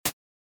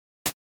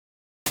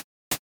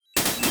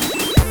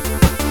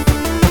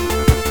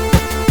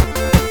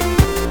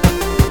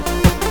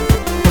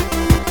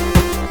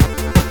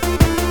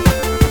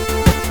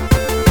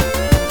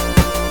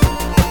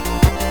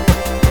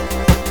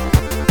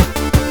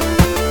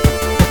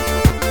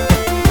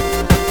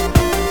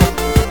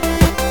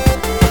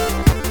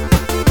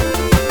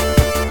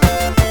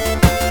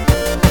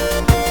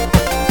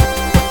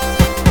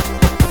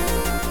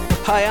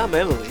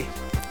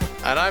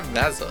I'm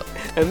Nazza,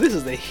 And this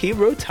is the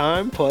Hero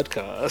Time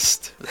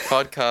Podcast. the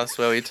podcast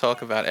where we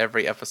talk about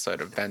every episode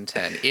of Ben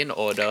 10 in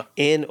order.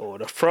 In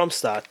order, from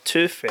start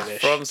to finish.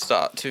 From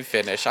start to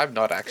finish. I'm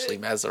not actually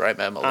Mazza, I'm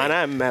Emily. And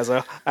I'm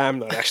Mazza. I'm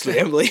not actually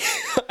Emily.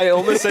 I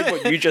almost said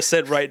what you just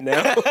said right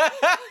now.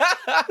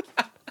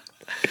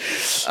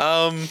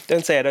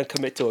 Don't say I don't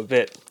commit to a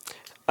bit.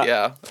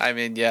 Yeah.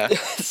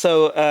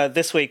 So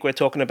this week we're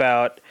talking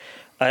about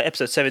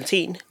episode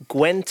 17,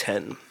 Gwen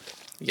 10.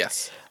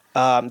 Yes.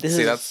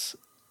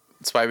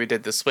 That's why we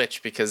did the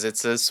switch, because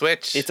it's a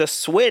switch. It's a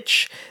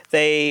switch.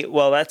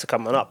 That's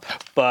coming up,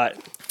 but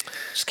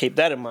just keep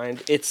that in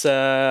mind. It's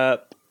a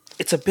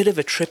bit of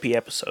a trippy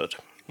episode.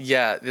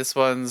 Yeah, this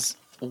one's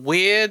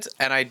weird,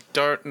 and I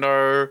don't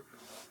know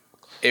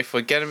if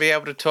we're going to be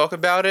able to talk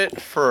about it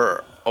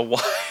for a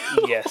while.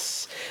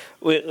 Yes.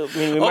 We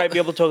might be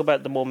able to talk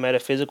about the more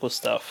metaphysical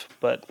stuff,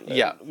 but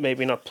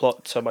maybe not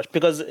plot so much,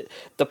 because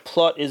the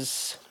plot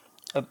is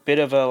a bit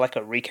of a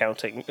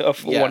recounting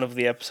of one of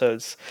the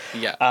episodes.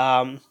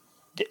 Yeah.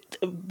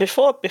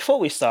 Before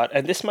we start,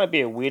 and this might be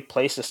a weird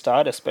place to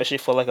start, especially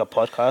for a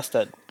podcast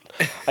that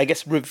I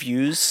guess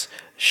reviews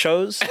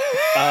shows.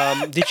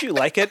 Did you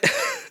like it?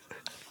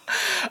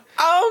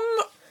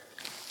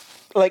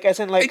 When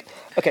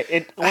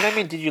I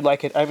mean did you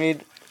like it, I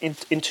mean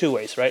in two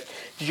ways, right?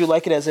 Did you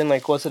like it as in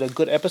was it a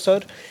good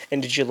episode,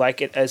 and did you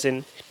like it as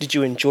in did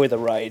you enjoy the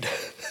ride?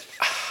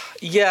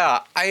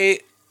 Yeah,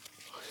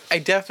 I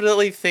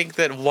definitely think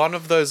that one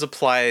of those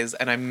applies,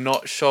 and I'm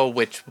not sure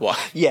which one.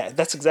 Yeah,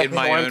 that's exactly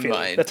how I'm feeling.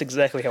 Mind. That's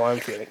exactly how I'm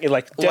feeling.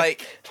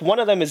 One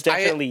of them is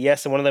definitely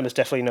yes, and one of them is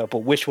definitely no. But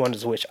which one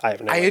is which? I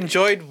have no idea. I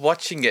enjoyed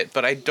watching it,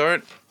 but I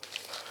don't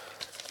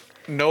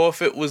know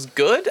if it was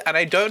good, and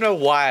I don't know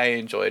why I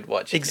enjoyed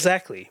watching it.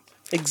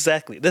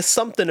 Exactly. There's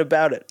something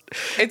about it.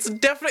 It's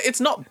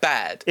not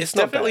bad. It's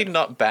definitely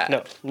not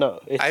bad. No.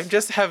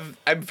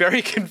 I'm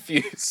very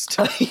confused.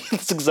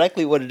 That's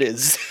exactly what it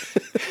is.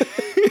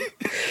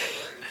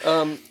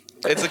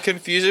 It's a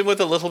confusion with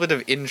a little bit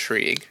of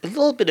intrigue. A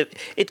little bit of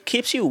it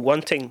keeps you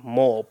wanting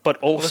more, but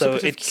also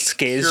it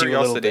scares you a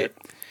little bit.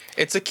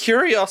 It's a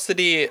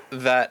curiosity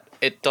that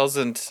it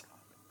doesn't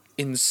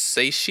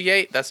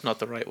insatiate. That's not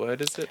the right word,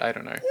 is it? I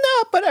don't know.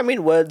 No, but I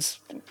mean words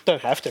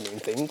don't have to mean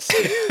things.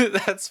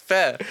 That's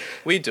fair.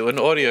 We do an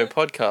audio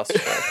podcast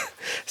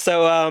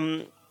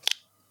show.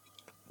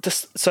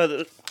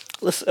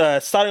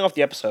 Starting off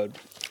the episode,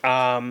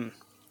 Ben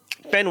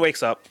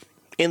wakes up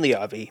in the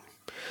RV.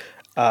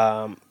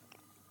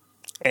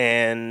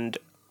 And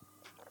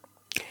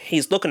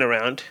he's looking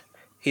around.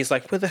 He's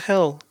like, where the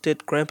hell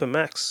did Grandpa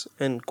Max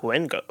and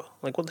Gwen go?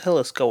 What the hell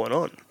is going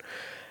on?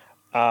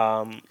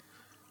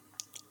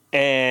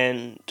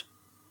 And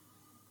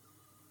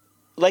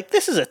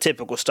this is a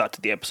typical start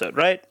to the episode,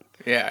 right?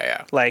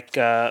 Yeah.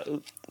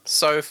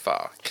 So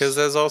far. Because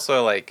there's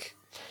also,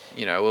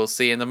 we'll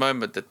see in the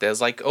moment that there's,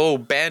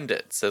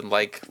 bandits, and,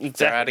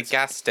 they're at a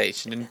gas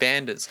station, and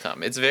bandits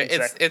come. It's very,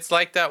 it's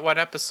like that one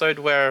episode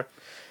where...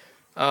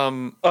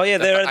 they're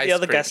at the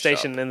other gas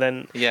station, and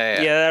then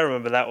I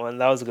remember that one.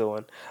 That was a good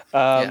one.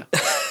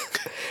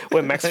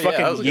 Where Max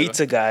fucking yeets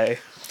a guy.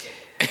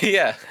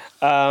 Yeah.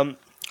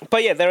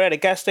 But yeah, they're at a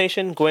gas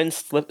station.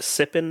 Gwen's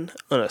sipping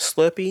on a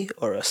Slurpee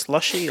or a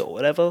slushy or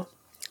whatever.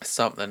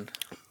 Something.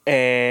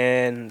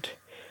 And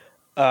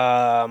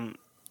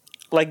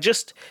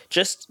just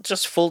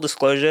full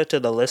disclosure to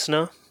the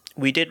listener,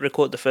 we did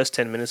record the first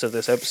 10 minutes of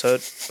this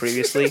episode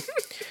previously.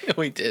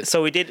 We did.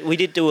 So we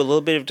did do a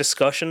little bit of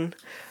discussion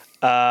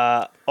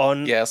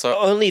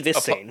only this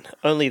scene.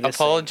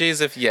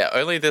 Apologies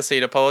only this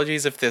scene.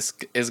 Apologies if this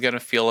is going to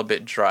feel a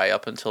bit dry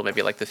up until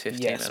maybe the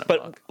 15-minute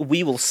but mark.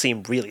 We will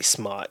seem really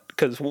smart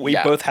because we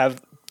both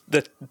have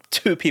the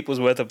 2 people's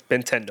worth of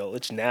Ben 10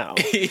 knowledge now.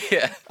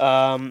 Yeah.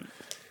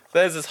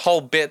 There's this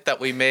whole bit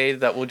that we made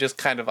that we'll just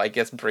kind of, I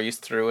guess, breeze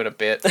through in a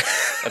bit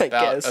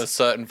about a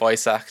certain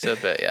voice actor,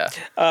 but yeah.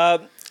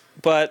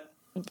 But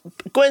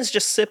Gwen's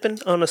just sipping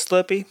on a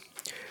Slurpee.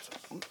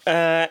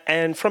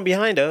 And from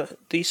behind her,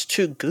 these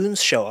 2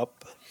 goons show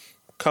up,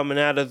 coming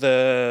out of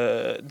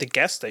the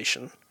gas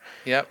station.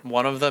 Yep,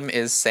 one of them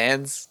is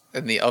Sans,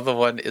 and the other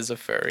one is a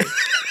furry.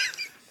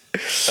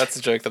 That's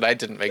a joke that I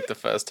didn't make the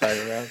first time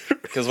around.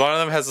 Because one of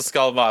them has a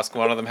skull mask,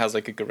 one of them has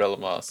a gorilla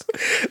mask.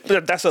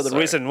 But that's not the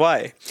reason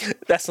why.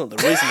 That's not the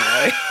reason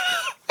why.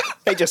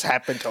 They just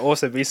happen to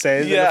also be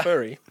Sans and a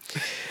furry.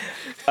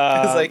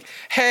 It's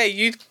hey,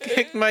 you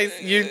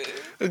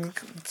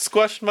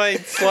squashed my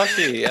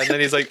slushie, and then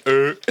he's like,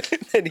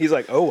 and he's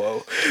like, oh,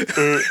 whoa.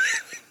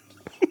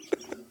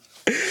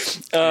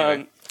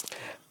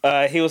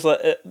 He was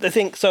like, the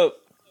thing. So,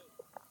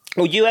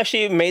 you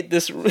actually made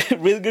this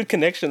really good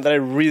connection that I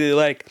really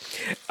like.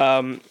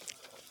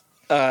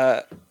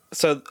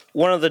 So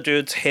one of the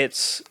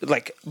dudes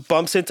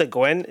bumps into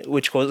Gwen,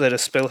 which causes her to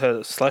spill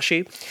her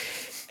slushie,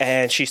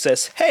 and she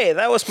says, "Hey,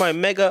 that was my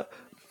mega,"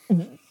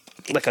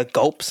 a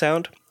gulp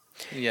sound.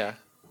 Yeah.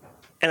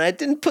 And I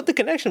didn't put the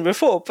connection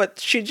before, but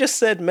she just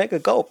said mega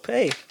gulp.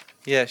 Hey.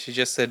 Yeah, she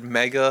just said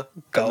mega,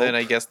 gulp. And then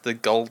I guess the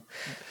gulp.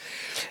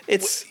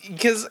 It's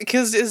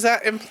Because is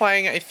that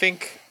implying? I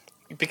think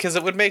because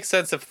it would make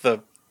sense if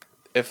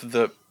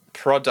the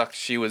product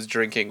she was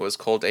drinking was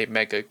called a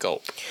mega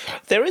gulp,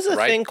 there is a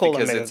right? thing called a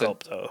Because mega it's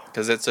gulp though.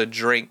 because it's a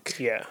drink,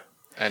 Yeah.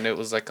 and it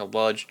was like a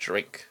large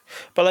drink.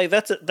 But like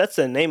that's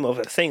the name of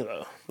a thing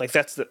though. Like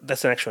that's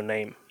an actual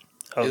name.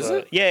 Of Is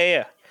it?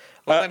 Yeah.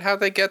 Well, then how'd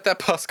they get that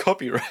past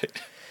copyright?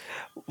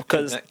 In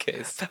Because that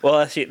case, well,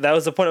 actually, that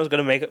was the point I was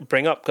going to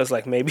bring up. Because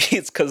like maybe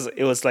it's because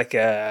it was like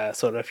a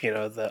sort of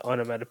the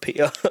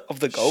onomatopoeia of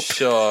the gulp.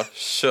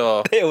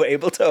 sure, They were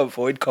able to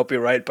avoid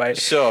copyright by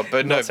but no,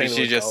 not but saying the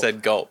she word just gulp.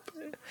 said gulp.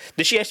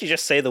 Did she actually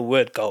just say the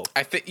word gulp?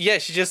 I think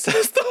she just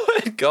says the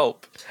word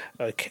gulp.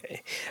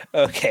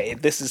 Okay.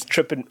 This is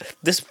tripping.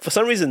 This for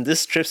some reason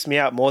this trips me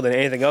out more than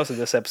anything else in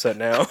this episode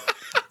now.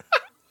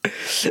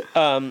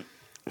 I'm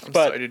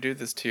But- sorry to do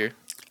this to you.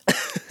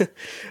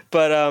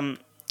 But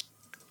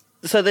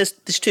so there's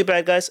these two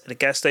bad guys at a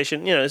gas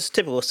station. It's a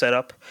typical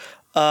setup.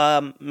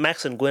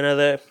 Max and Gwen are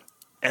there,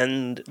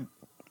 and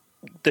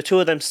the two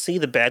of them see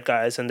the bad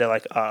guys, and they're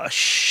like, "Ah,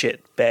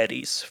 shit,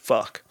 baddies,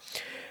 fuck."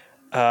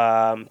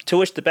 To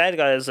which the bad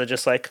guys are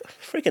just like,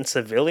 "Freaking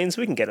civilians,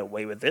 we can get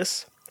away with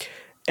this,"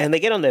 and they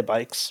get on their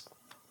bikes,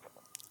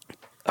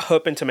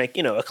 hoping to make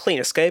a clean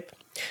escape.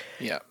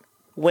 Yeah.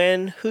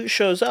 When who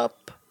shows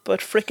up but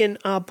freaking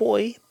our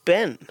boy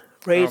Ben,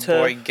 ready Our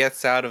boy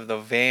gets out of the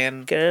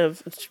van,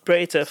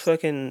 ready to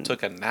fucking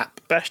took a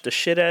nap. bash the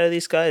shit out of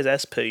these guys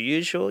as per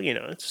usual.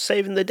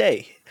 Saving the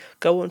day,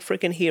 going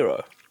freaking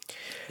hero.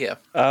 Yeah.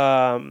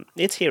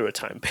 It's hero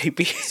time,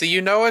 baby. So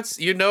it's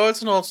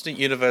an alternate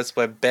universe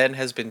where Ben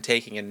has been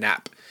taking a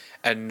nap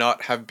and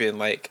not have been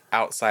like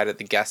outside at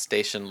the gas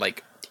station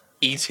like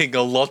eating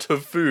a lot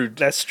of food.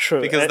 That's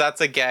true. Because that's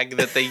a gag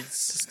that they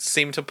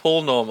seem to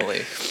pull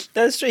normally.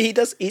 That's true. He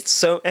does eat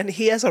and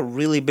he has a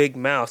really big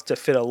mouth to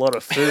fit a lot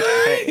of food.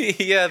 Hey.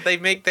 Yeah, they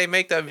make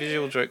that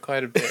visual joke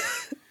quite a bit.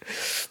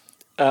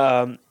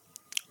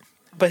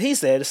 But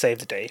he's there to save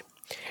the day,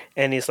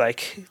 and he's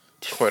like,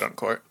 Quote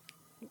unquote.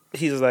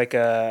 you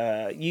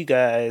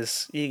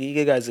guys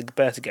are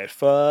about to get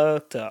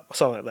fucked up, or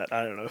something like that.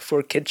 I don't know. For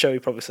a kid show, he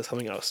probably said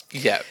something else.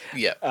 Yeah.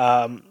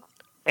 And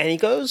he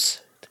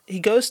goes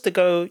to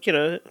go,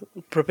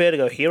 prepare to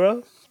go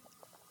hero.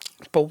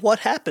 But what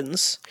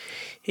happens?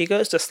 He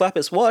goes to slap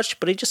his watch,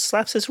 but he just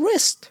slaps his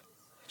wrist.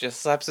 Just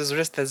slaps his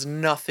wrist. There's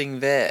nothing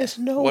there. There's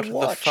no what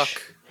watch. the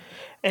fuck?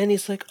 And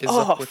he's like, is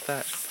oh, up with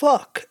that?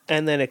 fuck.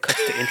 And then it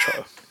cuts to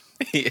intro.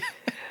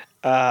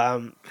 Yeah.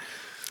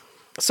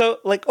 So,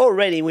 like,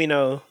 already we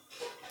know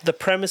the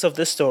premise of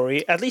this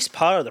story, at least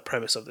part of the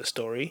premise of this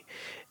story,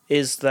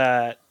 is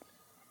that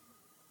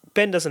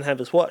Ben doesn't have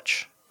his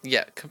watch.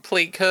 Yeah,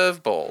 complete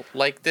curveball.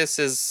 Like, this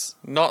is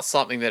not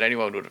something that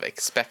anyone would have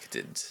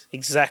expected.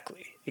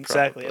 Exactly.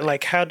 Probably.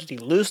 Like, how did he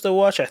lose the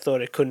watch? I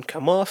thought it couldn't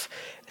come off,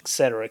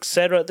 etc.,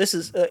 etc. This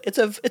is it's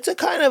a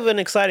kind of an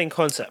exciting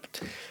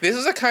concept. This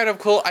is a kind of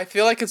cool... I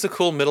feel like it's a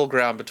cool middle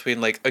ground between,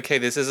 like, okay,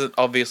 this isn't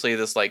obviously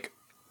this, like,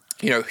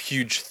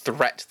 huge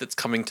threat that's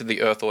coming to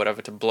the Earth or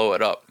whatever to blow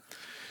it up.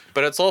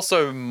 But it's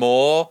also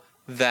more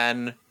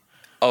than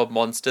a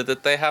monster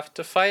that they have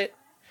to fight.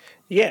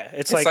 Yeah,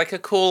 it's like a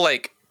cool,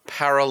 like,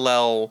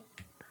 parallel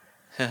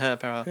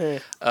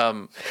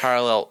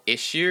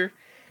issue.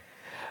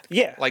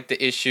 yeah, Like,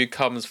 the issue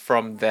comes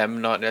from them,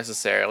 not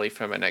necessarily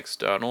from an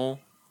external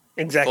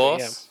exactly. Yeah.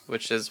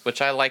 force,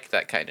 which I like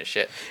that kind of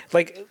shit.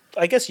 Like,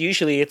 I guess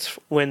usually it's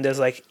when there's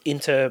like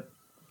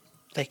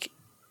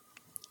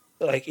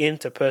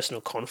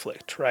interpersonal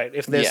conflict, right?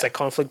 If there's Yeah. a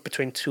conflict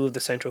between two of the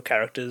central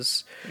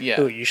characters Yeah.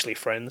 who are usually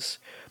friends.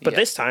 But Yeah.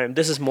 this time,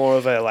 this is more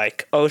of a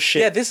like, oh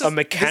shit, Yeah, this is a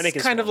mechanic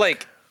this is kind of wrong.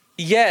 like,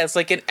 yeah, it's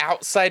like an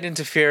outside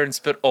interference,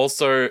 but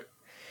also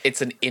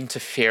it's an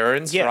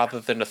interference Yeah. rather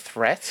than a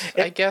threat,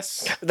 I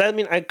guess. I'm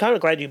kind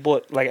of glad you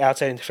brought like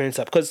outside interference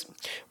up, because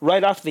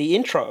right after the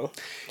intro,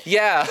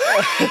 Yeah.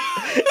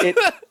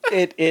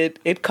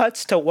 it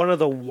cuts to one of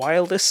the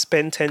wildest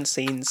Ben 10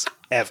 scenes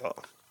ever.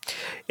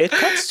 It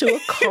cuts to a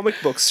comic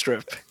book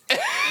strip,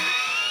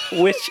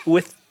 which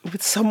with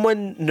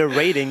someone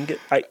narrating,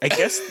 I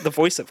guess the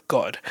voice of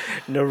God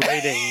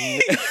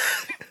narrating.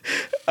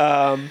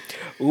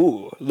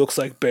 Ooh, looks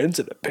like Ben's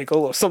in a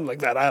pickle or something like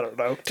that. I don't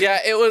know. Yeah,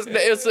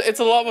 it's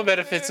a lot more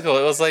metaphysical.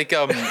 It was like,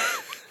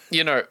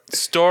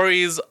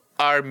 stories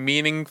are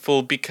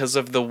meaningful because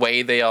of the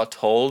way they are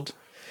told.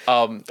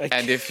 And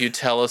if you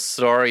tell a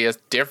story a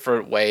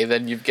different way,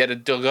 then you got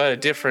a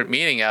different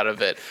meaning out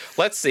of it.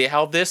 Let's see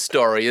how this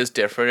story is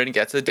different and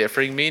gets a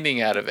different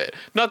meaning out of it.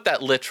 Not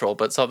that literal,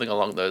 but something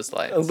along those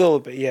lines. A little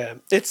bit, yeah.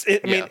 I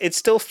mean, it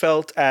still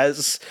felt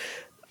as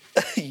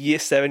year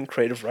 7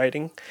 creative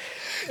writing.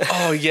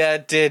 Oh yeah,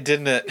 it did,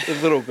 didn't it? A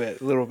little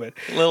bit. A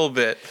little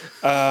bit.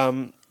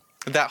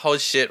 That whole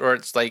shit where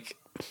it's like,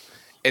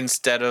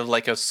 instead of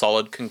like a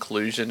solid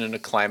conclusion and a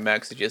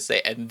climax, you just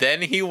say, and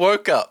then he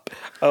woke up.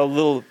 A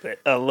little bit.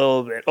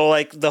 Or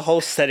like the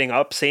whole setting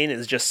up scene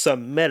is just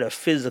some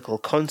metaphysical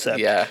concept.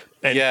 Yeah.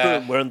 And Yeah.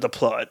 boom, we're in the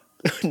plot.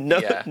 No,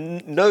 Yeah.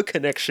 no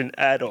connection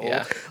at all.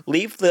 Yeah.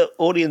 Leave the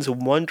audience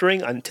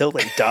wondering until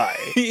they die.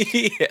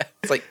 Yeah,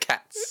 it's like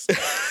Cats,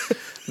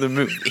 the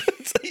movie.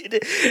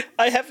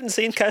 I haven't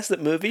seen Cast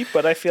that movie,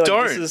 but I feel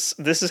like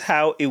this is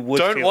how it would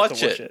Don't feel watch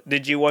to watch it. it.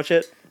 Did you watch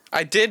it?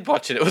 I did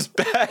watch it. It was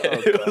bad.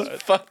 Oh, it was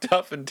God. fucked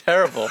up and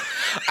terrible.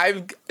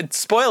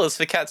 Spoilers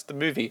for Cats the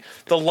movie.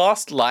 The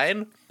last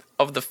line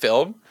of the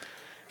film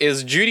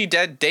is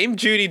Dame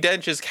Judi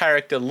Dench's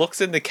character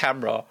looks in the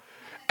camera,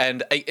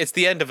 and it's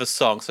the end of a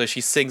song, so she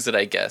sings it,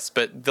 I guess.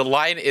 But the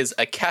line is,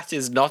 "A cat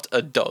is not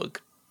a dog."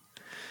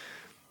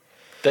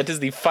 That is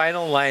the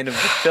final line of the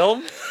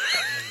film.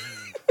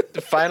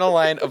 The final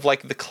line of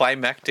like the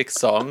climactic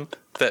song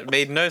that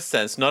made no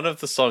sense. None of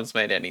the songs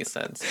made any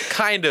sense.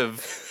 Kind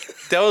of.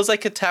 There was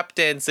like a tap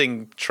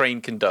dancing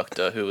train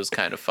conductor who was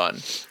kind of fun.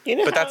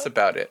 But that's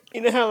about it. You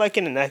know how, like,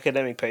 in an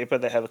academic paper,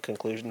 they have a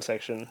conclusion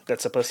section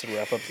that's supposed to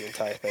wrap up the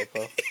entire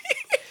paper?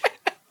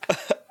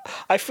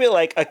 I feel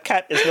like a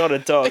cat is not a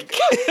dog.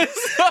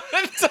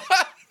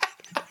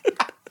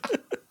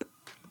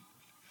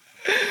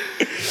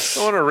 I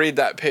want to read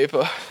that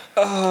paper.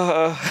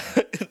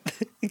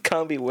 It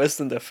can't be worse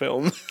than the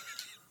film.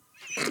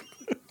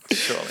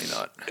 Surely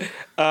not.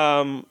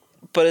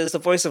 But it's the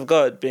voice of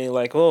God being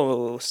like,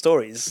 oh,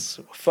 stories.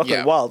 Fucking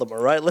Yeah. wild, am I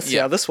right? Let's see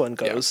Yeah. how this one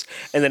goes.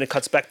 And then it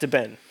cuts back to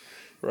Ben,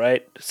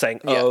 right?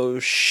 Saying, Yeah. oh,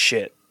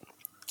 shit.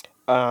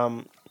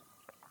 And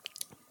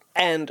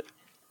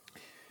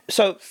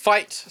so,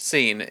 Fight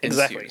scene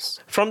exactly. ensues.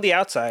 From the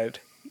outside,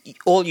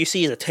 all you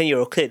see is a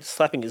 10-year-old kid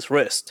slapping his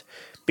wrist,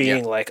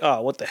 being Yeah. like,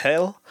 oh, what the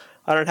hell?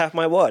 I don't have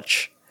my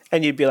watch.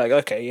 And you'd be like,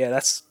 okay, yeah,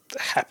 that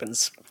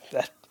happens.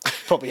 That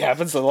probably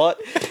happens a lot.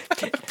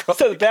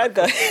 So the bad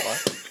guy...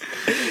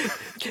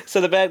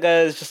 So the bad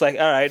guy is just like,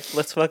 all right,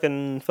 let's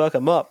fucking fuck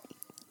him up.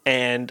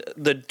 And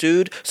the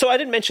dude... So I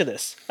didn't mention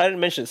this.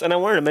 And I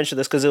wanted to mention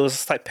this because it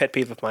was a like pet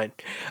peeve of mine.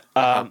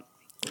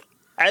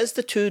 As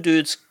the two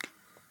dudes,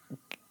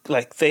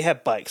 like, they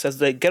have bikes. As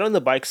they get on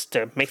the bikes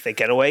to make their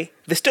getaway,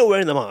 they're still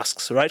wearing the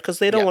masks, right? Because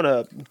they don't Yeah.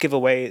 want to give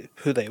away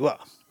who they were.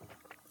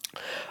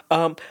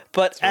 But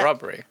It's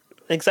robbery.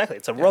 Exactly,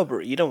 it's a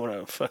robbery. You don't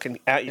want to fucking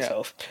out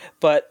yourself.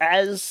 But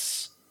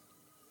as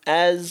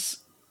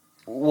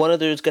one of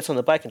the dudes gets on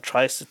the bike and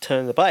tries to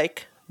turn the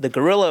bike, the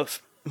gorilla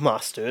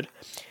masked dude,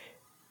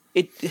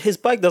 his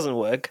bike doesn't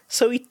work,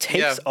 so he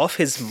takes off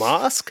his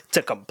mask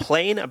to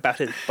complain about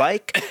his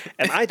bike,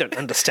 and I don't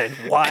understand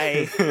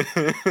why.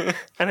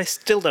 And I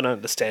still don't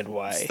understand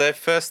why. They're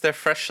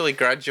freshly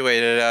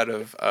graduated out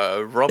of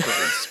robbery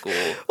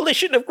school. Well, they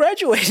shouldn't have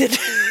graduated.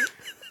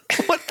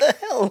 What the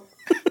hell?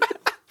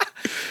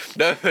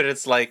 No, but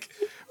it's like,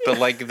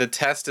 the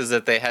test is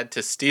that they had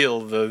to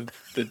steal the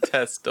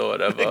test or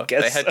whatever.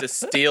 guess They had so. to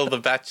steal the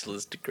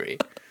bachelor's degree.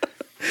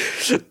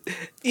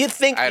 You'd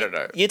think I don't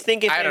know. You'd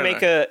think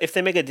if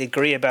they make a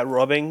degree about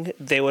robbing,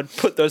 they would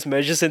put those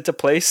measures into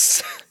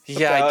place.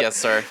 Yeah, I about, guess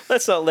so.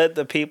 Let's not let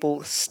the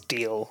people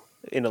steal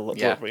in a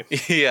Yeah. robbery.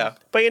 Yeah.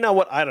 But you know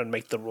what? I don't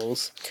make the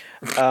rules.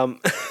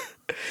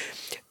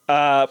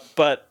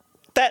 But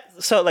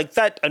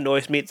that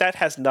annoys me. That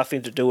has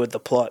nothing to do with the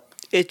plot.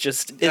 It's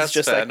That's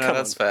just fair. like, No, come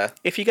that's on. fair.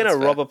 If you're gonna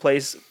That's rob fair. a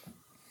place,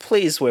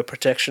 please wear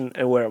protection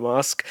and wear a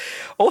mask.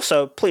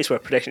 Also, please wear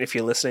protection if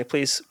you're listening.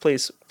 Please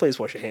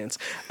wash your hands.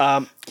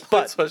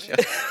 But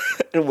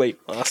and wear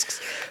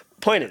masks.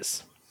 Point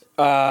is,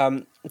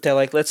 they're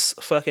like, let's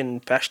fucking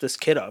bash this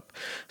kid up.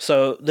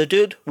 So the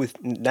dude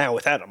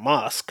without a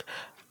mask,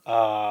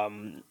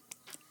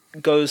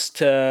 goes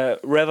to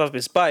rev up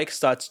his bike,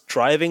 starts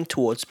driving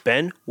towards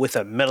Ben with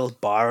a metal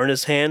bar in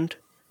his hand,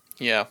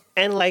 Yeah.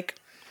 and like,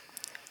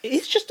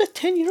 he's just a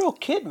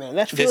 10-year-old kid, man.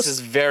 That feels This is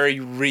very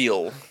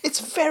real. it's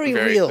very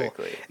very real.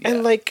 quickly, And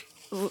yeah. like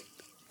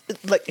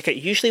okay,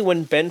 usually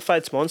when Ben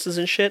fights monsters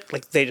and shit,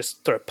 like, they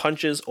just throw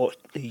punches or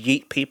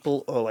yeet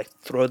people or like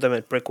throw them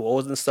at brick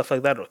walls and stuff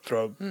like that, or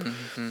throw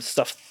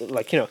stuff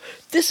like,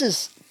 this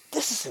is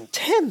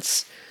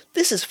intense.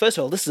 This is, first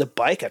of all, this is a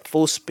bike at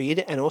full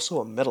speed and also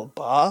a metal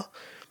bar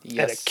and a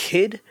Yes.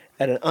 kid,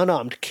 and an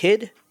unarmed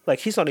kid.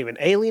 Like, he's not even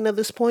alien at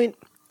this point.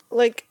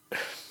 Like,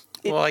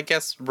 Well, I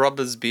guess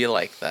robbers be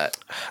like that.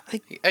 I-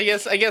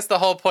 I guess the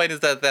whole point is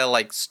that they're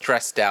like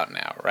stressed out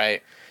now,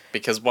 right?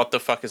 Because what the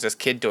fuck is this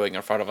kid doing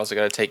in front of us? We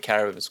gotta take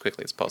care of him as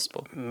quickly as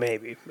possible.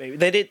 maybe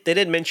they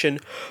did mention,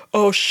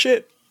 oh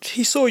shit,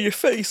 he saw your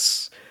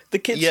face. The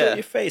kid saw Yeah.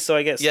 your face. So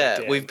I guess Yeah,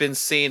 damn, we've been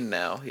seen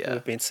now. Yeah.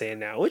 we've been seeing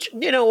now. Which,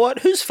 you know what?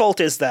 Whose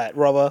fault is that,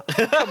 Robber?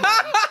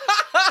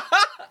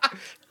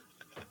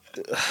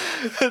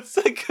 That's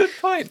a good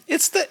point.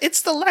 It's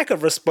the lack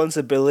of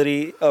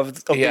responsibility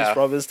of Yeah. these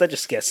robbers that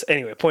just gets.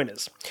 Anyway, point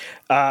is,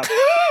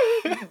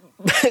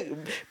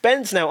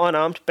 Ben's now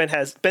unarmed.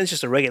 Ben's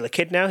just a regular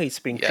kid now. He's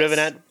being Yes. driven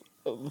at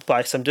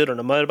by some dude on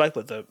a motorbike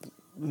with a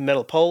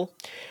metal pole,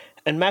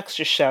 and Max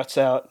just shouts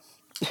out.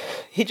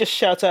 He just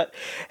shouts out,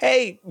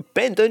 "Hey,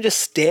 Ben, don't just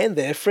stand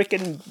there.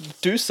 Freaking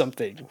do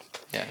something."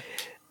 Yeah.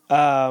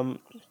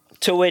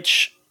 To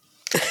which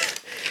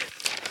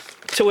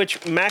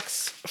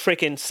Max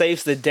freaking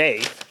saves the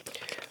day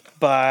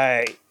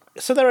by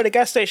So they're at a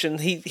gas station.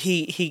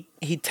 He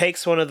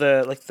takes one of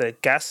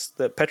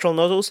the petrol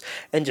nozzles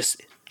and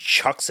just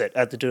chucks it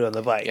at the dude on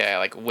the bike. Yeah,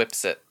 like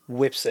whips it.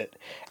 Whips it,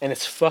 and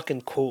it's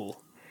fucking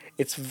cool.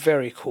 It's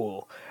very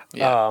cool.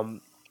 Yeah.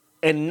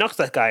 And knocks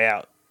that guy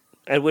out.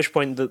 At which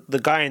point, the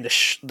guy in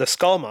the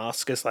skull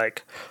mask is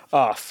like,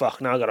 "Oh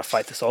fuck! Now I gotta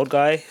fight this old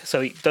guy."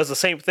 So he does the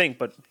same thing,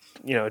 but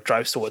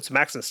drives towards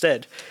Max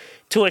instead.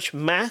 To which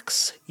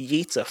Max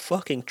yeets a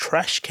fucking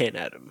trash can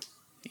at him.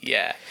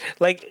 Yeah.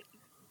 Like,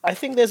 I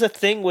think there's a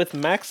thing with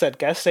Max at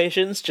gas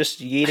stations just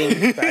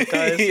yeeting bad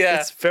guys. Yeah.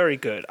 It's very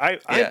good.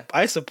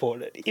 I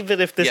support it, even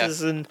if this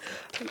isn't,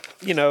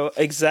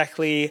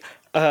 exactly,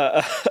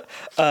 on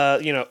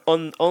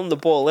the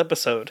ball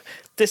episode.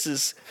 This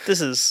is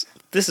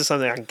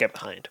something I can get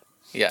behind.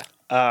 Yeah.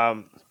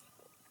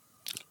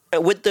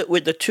 With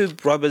the two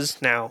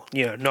brothers now,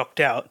 knocked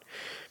out,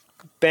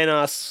 Ben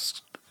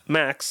asks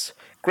Max,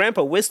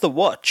 "Grandpa, where's the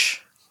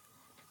watch?"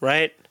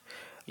 Right?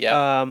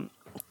 Yeah.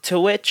 To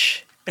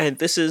which, and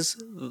this is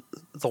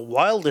the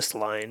wildest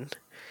line.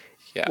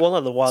 Yeah. Well,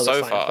 not the wildest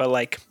So line, far. but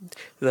like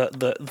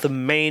the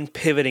main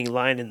pivoting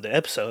line in the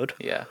episode.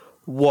 Yeah.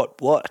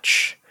 What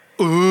watch?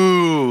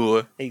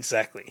 Ooh.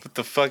 Exactly. What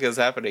the fuck is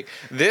happening?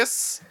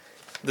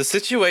 The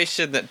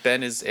situation that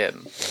Ben is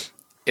in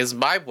is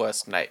my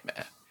worst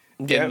nightmare.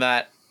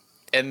 Yeah.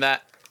 In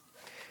that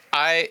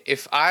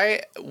if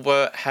I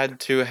had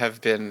to have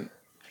been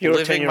You're a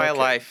living 10-year-old my kid.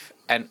 life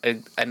and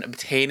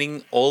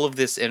obtaining all of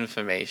this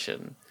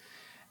information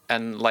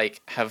and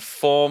like have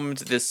formed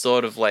this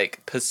sort of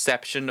like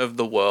perception of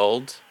the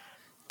world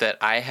that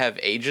I have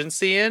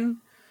agency in,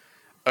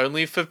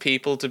 only for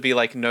people to be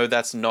like, no,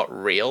 that's not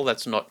real,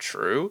 that's not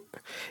true.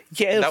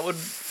 Yeah, That would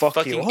fuck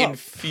fucking you up.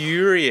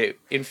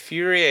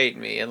 infuriate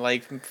me and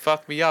like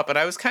fuck me up. And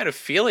I was kind of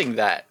feeling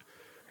that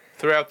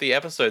throughout the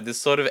episode, this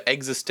sort of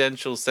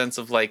existential sense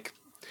of like,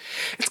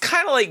 it's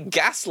kind of like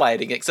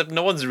gaslighting, except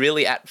no one's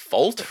really at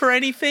fault for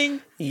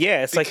anything.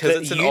 Yeah, it's like Because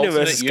the it's an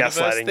universe is alternate universe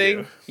gaslighting thing.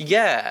 you.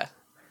 Yeah.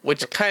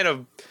 Which kind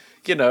of,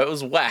 it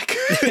was whack.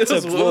 it a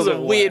was little a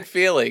bit weird whack.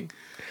 feeling.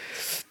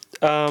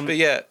 But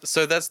yeah,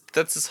 so that's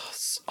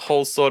this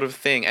whole sort of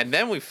thing. And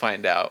then we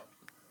find out,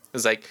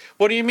 it's like,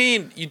 what do you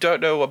mean you don't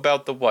know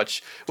about the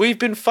watch? We've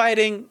been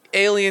fighting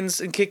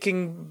aliens and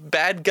kicking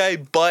bad guy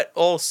butt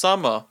all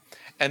summer.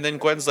 And then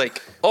Gwen's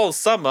like, all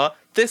summer?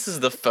 This is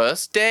the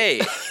first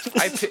day.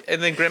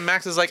 And then Grim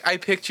Max is like, I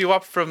picked you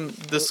up from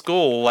the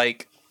school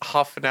like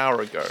half an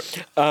hour ago.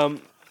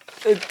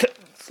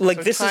 Like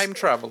So this time is,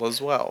 travel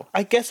as well.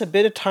 I guess, a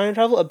bit of time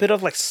travel, a bit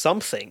of like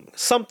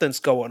something's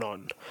going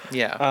on.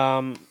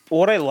 Yeah.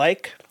 What I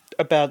like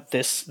about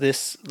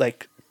this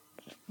like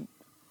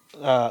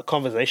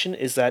conversation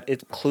is that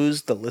it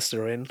clues the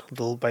listener in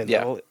little by Yeah.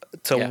 little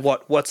to Yeah.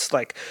 what's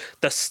like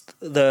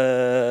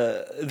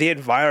the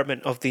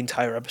environment of the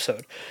entire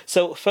episode.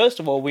 So first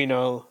of all, we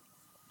know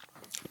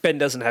Ben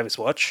doesn't have his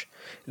watch.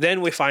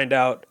 Then we find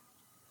out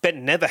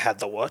Ben never had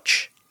the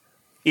watch,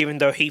 even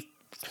though he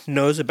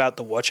knows about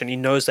the watch and he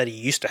knows that he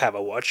used to have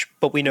a watch,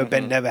 but we know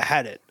Ben never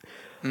had it.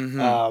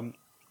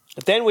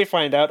 Then we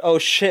find out, oh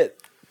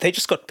shit, they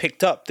just got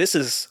picked up. This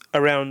is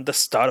around the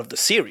start of the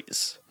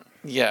series,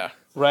 Yeah.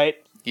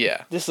 right?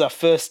 Yeah. This is our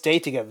first day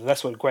together.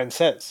 That's what Gwen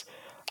says.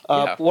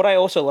 Yeah. What I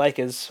also like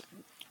is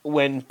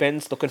when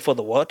Ben's looking for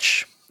the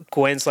watch,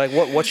 Gwen's like,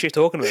 what's you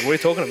talking about? What are you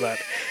talking about?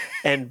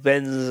 And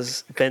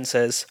Ben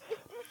says,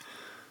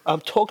 I'm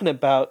talking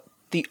about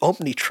the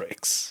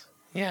Omnitrix.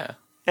 Yeah.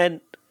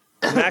 And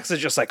Max is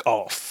just like,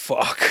 oh,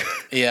 fuck.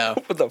 Yeah.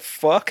 What the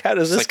fuck? How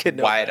does this Like kid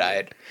know? that?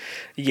 wide-eyed.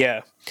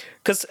 Yeah.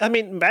 Because, I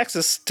mean, Max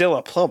is still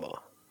a plumber,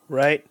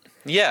 right?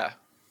 Yeah.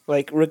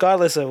 Like,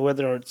 regardless of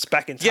whether it's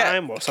back in Yeah,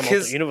 time or some other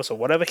 'cause- universe or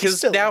whatever, he's Because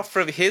still... now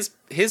from his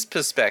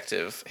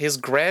perspective, his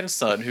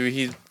grandson, who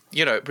he,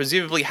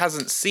 presumably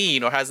hasn't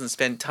seen or hasn't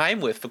spent time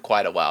with for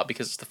quite a while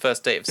because it's the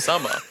first day of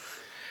summer.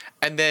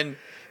 And then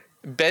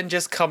Ben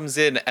just comes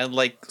in and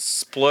like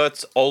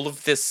splurts all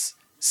of this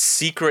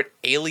secret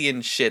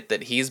alien shit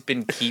that he's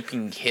been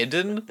keeping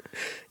hidden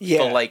yeah.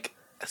 for like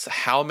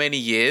how many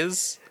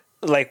years?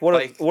 Like, what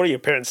are your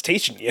parents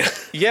teaching you?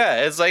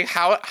 Yeah, it's like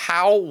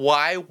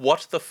why,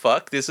 what the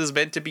fuck? This is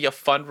meant to be a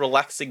fun,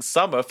 relaxing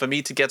summer for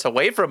me to get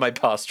away from my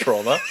past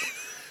trauma.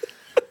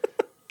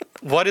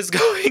 What is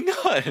going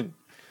on?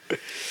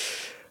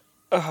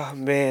 Oh,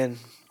 man.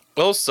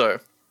 Also,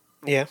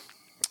 Yeah.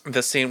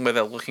 the scene where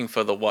they're looking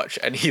for the watch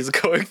and he's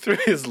going through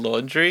his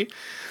laundry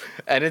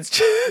and it's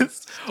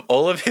just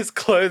all of his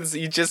clothes,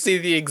 you just see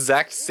the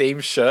exact same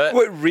shirt.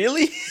 Wait,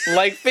 really?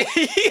 Like,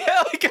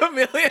 yeah, like a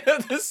million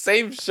of the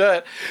same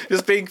shirt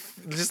just being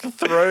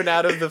thrown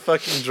out of the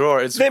fucking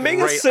drawer. It's They make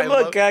a great.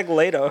 similar gag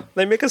later.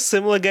 They make a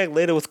similar gag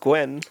later with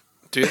Gwen.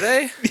 Do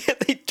they? Yeah,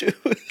 they do.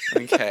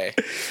 Okay.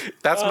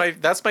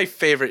 That's my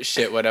favorite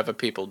shit whenever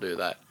people do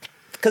that.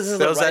 Because it's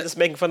There the was that- writers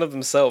making fun of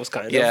themselves,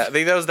 kind of. Yeah, I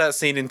think there was that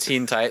scene in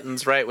Teen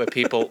Titans, right,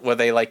 where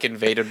they like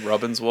invaded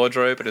Robin's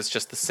wardrobe and it's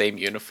just the same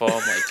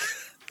uniform,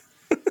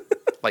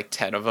 like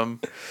 10 of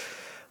them.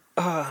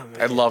 Oh,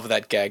 man. I love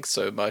that gag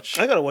so much.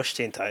 I gotta watch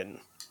Teen Titan.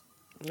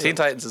 Teen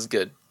Titans is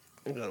good.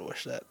 I gotta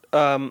watch that.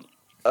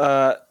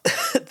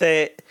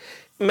 They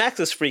Max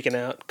is freaking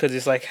out because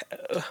he's like,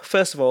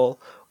 first of all,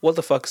 what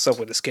the fuck is up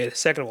with this kid?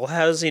 Second of all,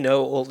 how does he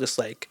know all this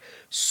like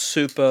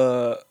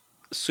super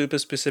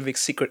specific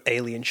secret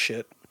alien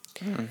shit?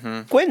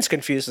 Mm-hmm. Gwen's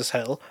confused as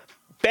hell.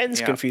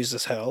 Ben's confused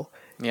as hell.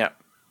 Yeah.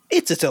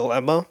 It's a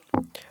dilemma.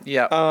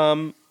 Yeah.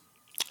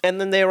 And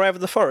then they arrive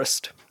at the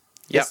forest.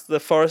 Yeah. It's the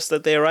forest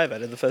that they arrive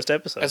at in the first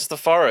episode. It's the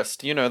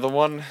forest. You know, the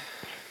one...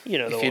 You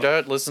know, if you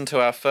don't listen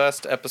to our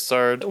first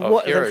episode of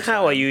what, Hero then how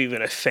Time, are you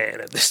even a fan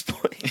at this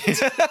point?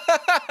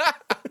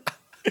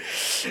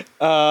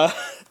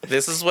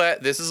 This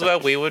is where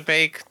we would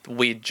make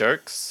weird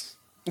jokes.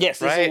 Yes,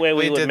 this right? is where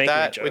we would did make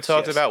that. jokes. We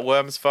talked yes. about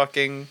worms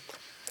fucking.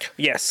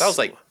 Yes,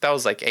 That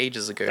was like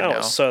ages ago that now.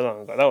 was so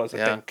long ago. That was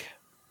I think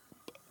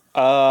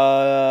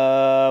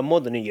more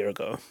than a year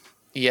ago.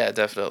 Yeah,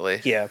 definitely.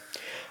 Yeah.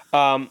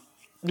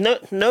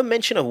 No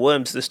mention of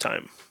worms this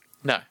time.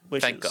 No,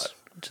 thank God.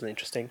 Which is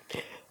interesting.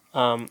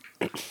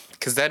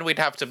 Because then we'd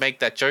have to make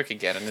that joke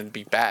again, and it'd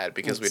be bad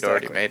because we'd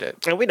already made it.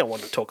 And we don't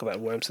want to talk about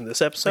worms in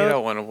this episode. We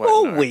don't want to.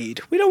 Or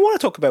weed. We don't want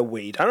to talk about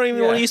weed. I don't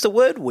even want to use the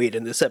word weed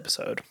in this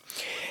episode.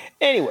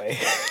 Anyway,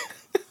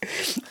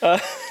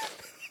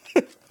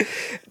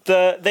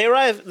 they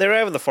arrive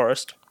in the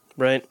forest,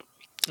 right?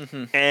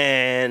 Mm-hmm.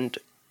 And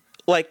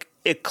like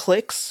it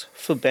clicks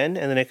for Ben,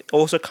 and then it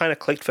also kind of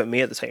clicked for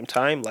me at the same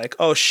time. Like,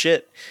 oh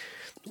shit,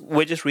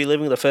 we're just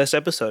reliving the first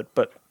episode,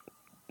 but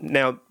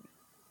now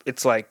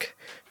it's like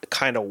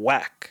kind of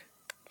whack.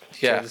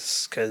 Yeah,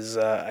 because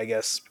I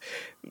guess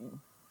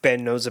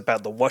Ben knows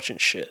about the watch and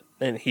shit,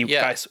 and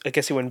I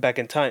guess he went back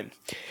in time,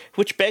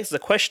 which begs the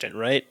question,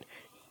 right?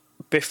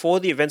 Before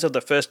the events of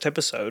the first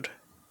episode,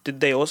 did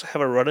they also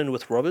have a run-in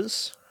with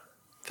robbers?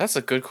 That's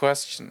a good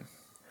question.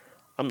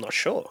 I'm not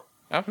sure.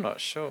 I'm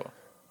not sure.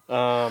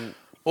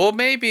 Or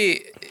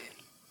maybe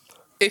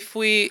if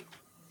we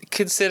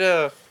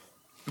consider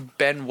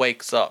Ben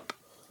wakes up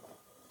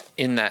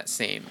in that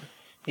scene.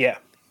 Yeah.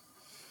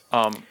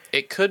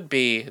 It could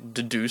be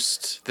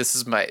deduced. This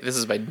is my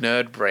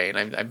nerd brain.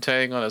 I'm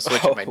turning on a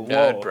switch in my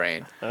nerd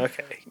brain.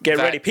 Okay, get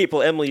ready,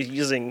 people. Emily's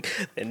using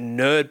a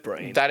nerd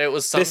brain. That it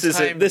was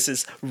sometime. This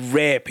is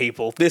rare,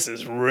 people. This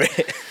is rare.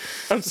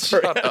 I'm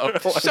sorry.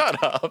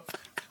 Shut up.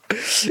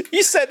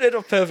 You set it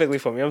up perfectly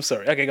for me. I'm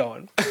sorry. Okay, go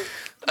on.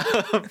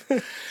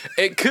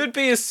 It could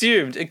be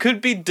assumed. It could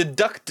be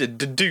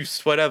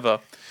deduced, whatever.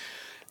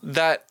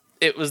 That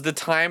it was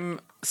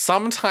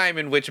sometime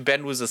in which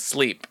Ben was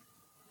asleep,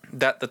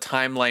 that the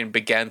timeline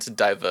began to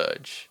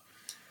diverge.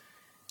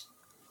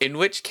 In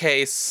which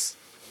case,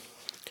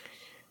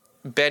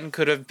 Ben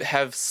could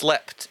have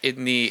slept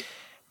in the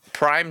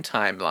prime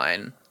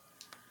timeline,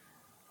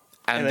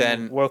 and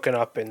then woken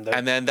up in the.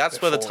 And then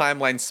that's where the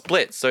timeline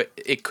split. So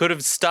it could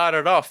have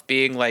started off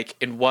being like,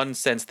 in one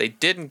sense, they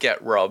didn't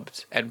get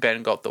robbed, and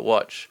Ben got the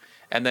watch,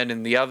 and then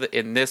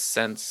in this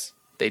sense,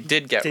 they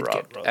did get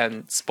robbed,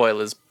 and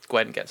spoilers,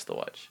 Gwen gets the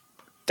watch.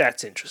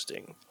 That's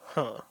interesting,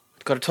 huh?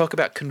 Got to talk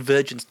about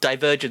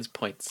divergence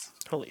points.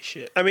 Holy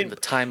shit! I mean, the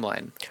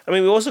timeline. I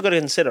mean, we also got to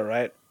consider,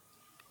 right?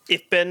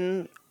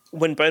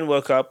 When Ben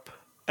woke up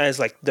as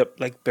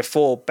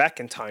before back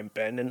in time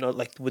Ben, and not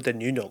like with the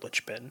new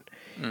knowledge Ben,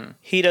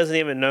 he doesn't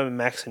even know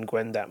Max and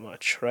Gwen that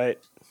much, right?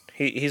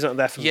 He's not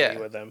that familiar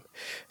with them.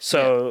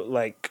 So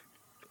like,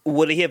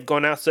 would he have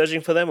gone out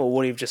searching for them, or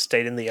would he have just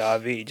stayed in the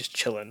RV just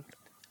chilling,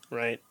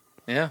 right?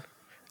 Yeah.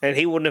 And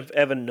he wouldn't have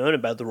ever known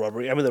about the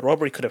robbery. I mean, the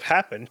robbery could have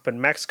happened, but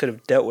Max could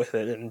have dealt with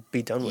it and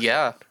be done with it.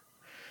 Yeah.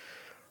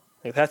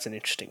 Like, that's an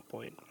interesting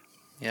point.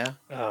 Yeah.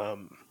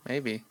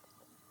 Maybe.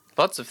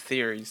 Lots of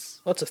theories.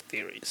 But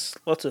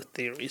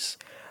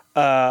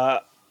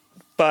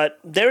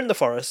they're in the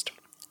forest,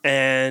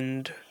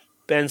 and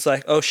Ben's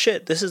like, oh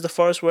shit, this is the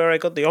forest where I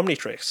got the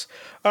Omnitrix.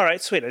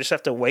 Alright, sweet, I just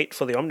have to wait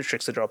for the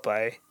Omnitrix to drop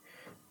by.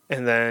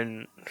 And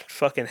then,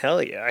 fucking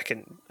hell yeah, I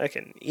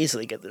can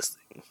easily get this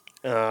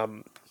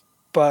thing.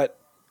 But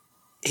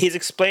he's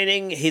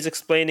explaining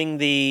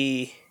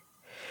the...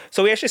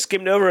 So we actually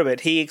skimmed over a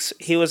bit. He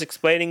was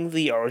explaining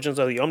the origins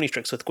of the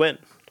Omnitrix with Gwen.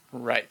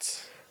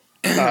 Right.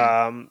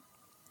 And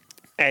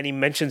he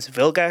mentions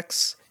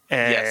Vilgax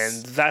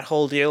and that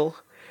whole deal.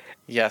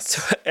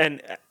 Yes.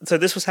 And so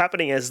this was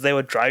happening as they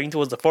were driving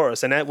towards the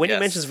forest. And when he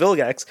mentions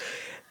Vilgax,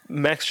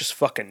 Max just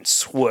fucking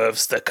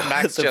swerves the car.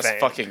 Max just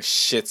fucking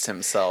shits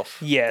himself.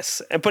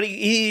 Yes. But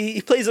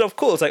he plays it off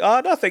cool. It's like,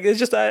 oh, nothing. It's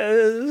just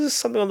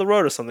something on the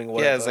road or something. Or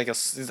whatever. Yeah, it's like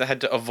I had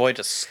to avoid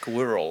a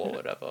squirrel or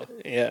whatever.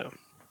 Yeah.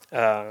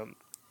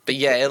 But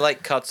yeah, it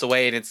like cuts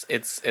away, and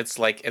it's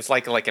like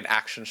an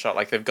action shot.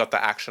 Like they've got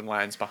the action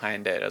lines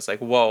behind it. It's like,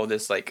 whoa,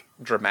 this like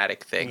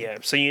dramatic thing. Yeah,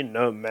 so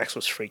Max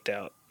was freaked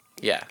out.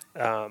 Yeah.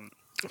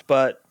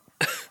 But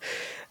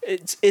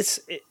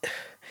it's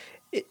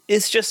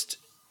just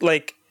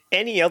like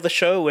any other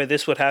show where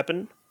this would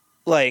happen.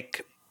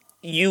 Like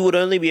you would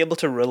only be able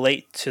to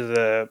relate to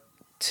the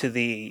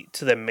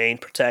main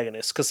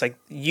protagonist because like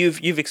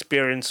you've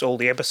experienced all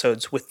the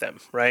episodes with them,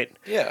 right?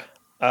 Yeah.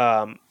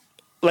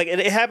 Like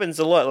it happens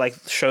a lot, like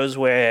shows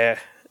where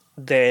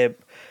they're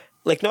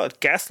like not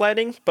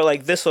gaslighting, but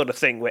like this sort of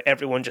thing where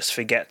everyone just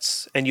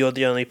forgets and you're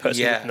the only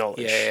person with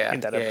knowledge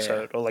in that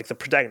episode, or like the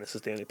protagonist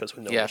is the only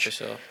person with knowledge. Yeah, for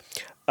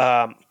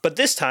sure. But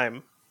this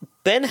time,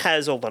 Ben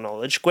has all the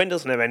knowledge. Gwen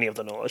doesn't have any of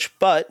the knowledge,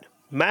 but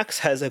Max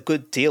has a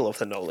good deal of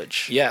the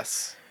knowledge.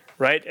 Yes.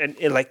 Right, and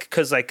like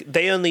because like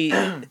they only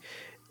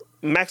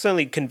Max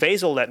only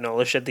conveys all that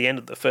knowledge at the end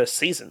of the first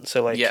season,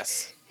 so like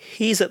Yes.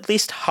 he's at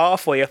least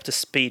halfway up to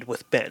speed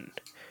with Ben.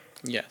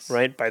 Yes.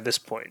 Right by this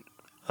point.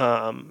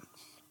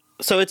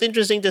 So it's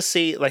interesting to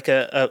see like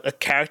a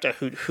character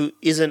who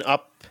isn't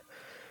up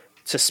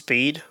to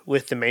speed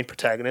with the main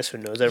protagonist who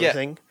knows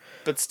everything.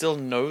 But still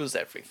knows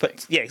everything.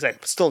 But yeah, exactly.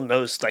 But still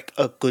knows like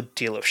a good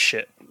deal of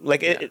shit.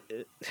 Like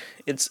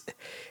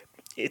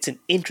it's an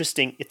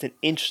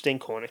interesting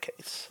corner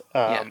case.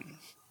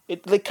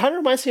 It like kind of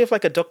reminds me of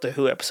like a Doctor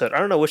Who episode. I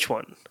don't know which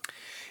one.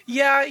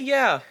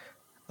 Yeah.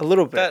 A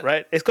little bit,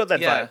 right? It's got that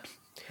vibe.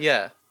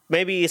 Yeah.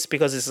 Maybe it's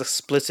because it's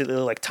explicitly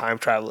like time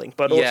traveling,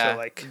 but also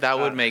like that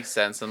would make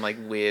sense and like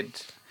weird.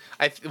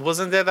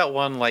 Wasn't there that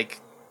one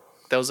like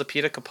there was a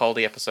Peter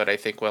Capaldi episode I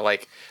think where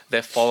like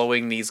they're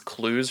following these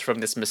clues from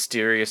this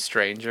mysterious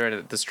stranger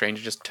and the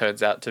stranger just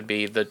turns out to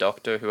be the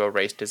Doctor who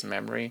erased his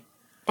memory.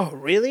 Oh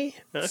really?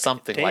 Okay,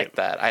 something like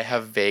that. I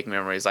have vague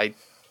memories. I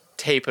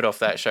tapered off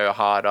that show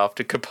hard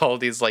after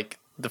Capaldi's like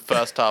the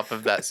first half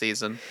of that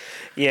season.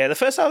 Yeah, the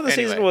first half of the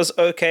season was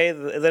okay.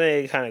 Then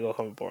it kind of got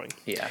kind of boring.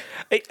 Yeah,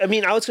 I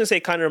mean, I was gonna say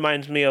it kind of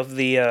reminds me of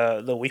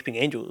the Weeping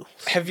Angel.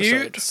 Have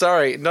you?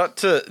 Sorry, not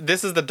to.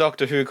 This is the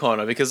Doctor Who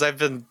corner because I've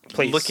been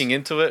looking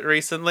into it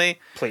recently.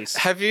 Please.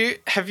 Have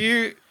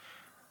you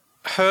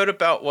heard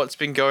about what's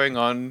been going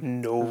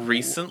on No.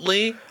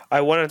 recently?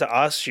 I wanted to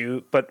ask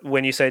you, but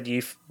when you said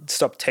you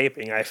stopped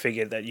taping, I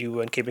figured that you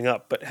weren't keeping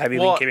up. But have you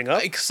been keeping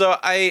up? So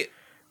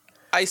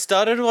I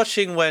started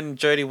watching when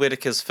Jodie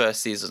Whittaker's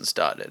first season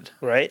started.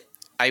 Right.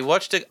 I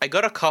watched it. I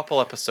got a couple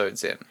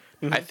episodes in.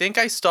 Mm-hmm. I think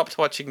I stopped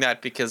watching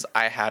that because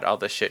I had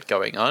other shit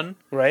going on.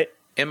 Right.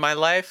 In my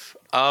life.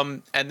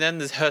 And then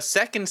her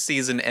second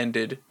season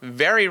ended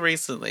very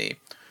recently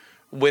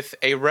with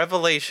a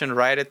revelation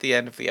right at the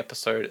end of the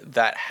episode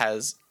that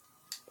has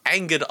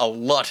angered a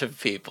lot of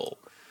people.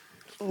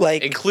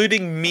 Like,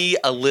 including me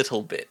a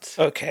little bit.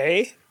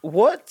 Okay.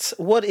 What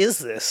is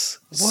this?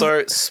 What?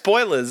 So,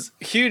 spoilers,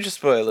 huge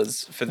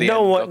spoilers for the end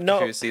of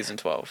Doctor Who Season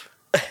 12.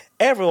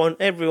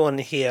 Everyone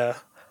here,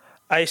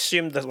 I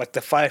assume that like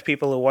the 5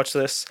 people who watch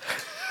this,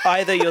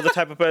 either you're the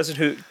type of person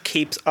who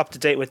keeps up to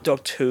date with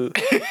Doctor Who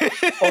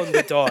on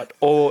the dot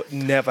or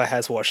never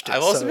has watched it.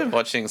 I've also been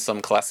watching some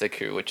classic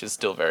Who, which is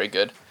still very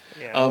good.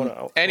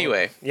 Yeah,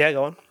 anyway. Yeah,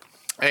 go on.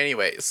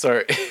 Anyway,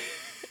 so...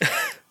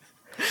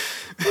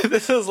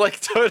 this is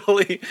like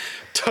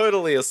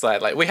totally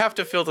aside. Like we have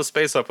to fill the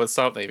space up with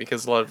something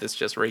because a lot of this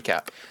just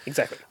recap.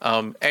 Exactly.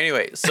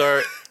 Anyway,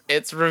 so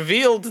it's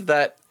revealed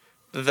that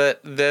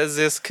there's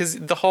this because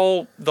the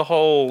whole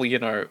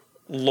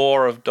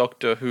lore of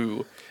Doctor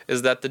Who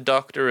is that the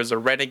Doctor is a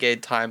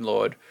renegade Time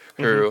Lord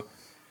who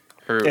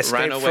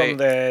ran away from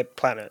the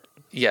planet.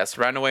 Yes,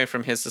 ran away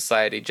from his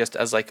society just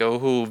as like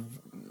a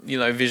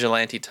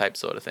vigilante type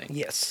sort of thing.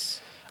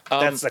 Yes,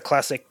 that's the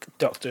classic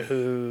Doctor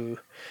Who.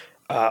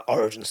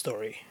 Origin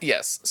story.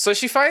 Yes. So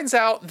she finds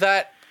out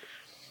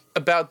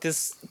about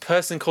this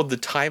person called the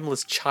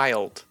Timeless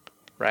Child,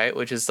 right?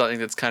 Which is something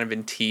that's kind of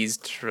been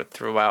teased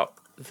throughout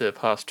the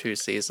past 2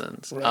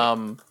 seasons.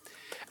 Right.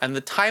 And the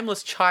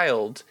Timeless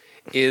Child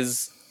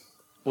was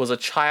a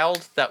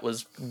child that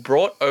was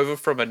brought over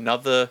from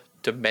another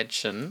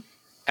dimension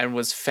and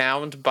was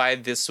found by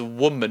this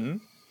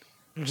woman,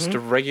 just a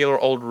regular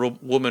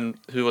old woman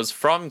who was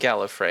from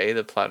Gallifrey,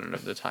 the planet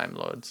of the Time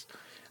Lords.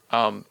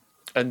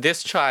 And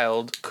this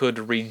child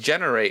could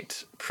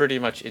regenerate pretty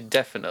much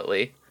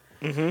indefinitely.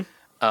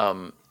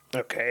 Mm-hmm.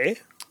 Okay.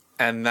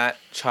 And that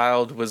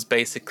child was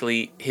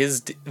basically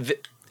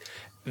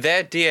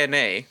their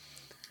DNA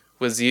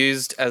was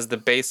used as the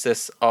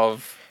basis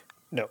of...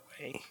 No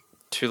way.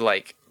 To,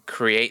 like,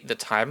 create the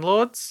Time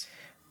Lords.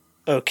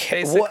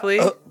 Okay.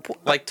 Basically.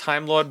 Like,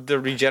 Time Lord, the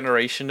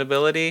regeneration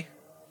ability.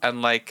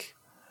 And, like,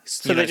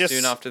 soon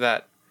after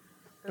that...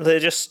 They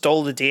just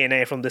stole the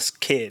DNA from this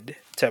kid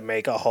to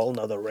make a whole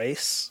nother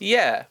race.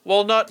 Yeah,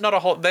 well, not a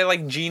whole. They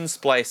like gene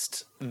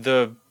spliced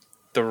the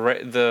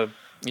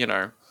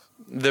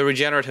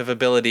regenerative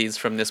abilities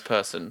from this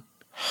person.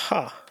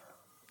 Huh.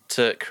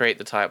 To create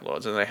the Time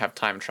Lords, and they have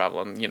time travel,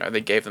 and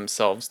they gave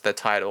themselves their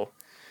title.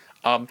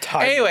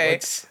 Anyway,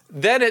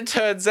 then it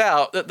turns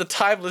out that the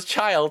Timeless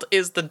Child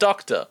is the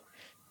Doctor.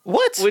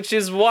 What? Which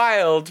is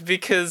wild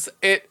because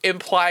it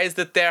implies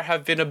that there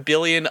have been a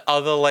billion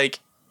other like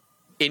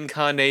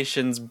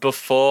incarnations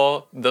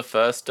before the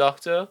first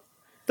Doctor.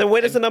 Then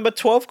where does the number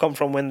 12 come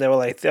from when they were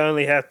like, they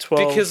only have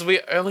 12? Because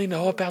we only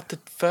know about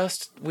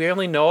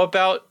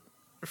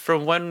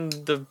from when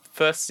the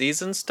first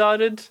season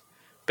started,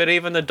 but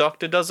even the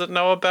Doctor doesn't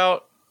know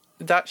about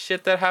that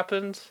shit that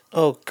happened.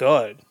 Oh,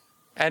 God.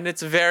 And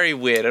it's very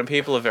weird, and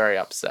people are very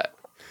upset.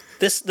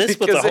 This was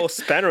the whole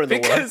spanner in the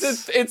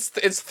works. Because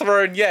it's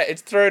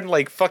thrown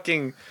like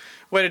fucking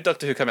When did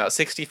Doctor Who come out?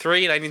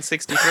 63,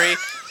 1963?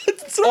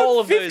 It's All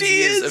of those 50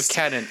 years of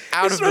canon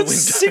out It's of the around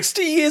window.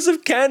 60 years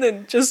of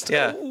canon, just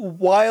Yeah.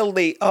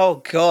 wildly.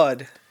 Oh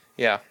god.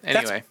 Yeah,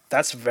 anyway.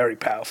 That's very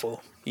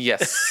powerful.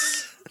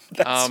 Yes.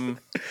 That's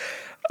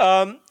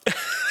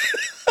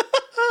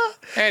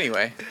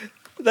Anyway.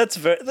 that's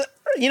very.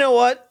 You know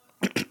what?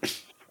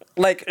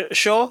 Like,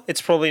 sure,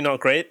 it's probably not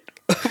great,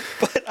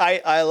 but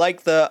I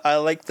like the I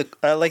like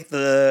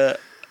the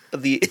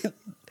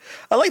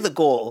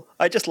goal.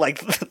 I just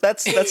like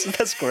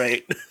that's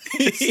great.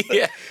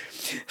 Yeah.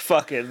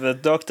 Fuck it. The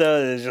Doctor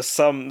is just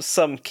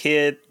some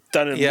kid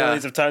done it Yeah.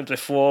 millions of times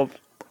before.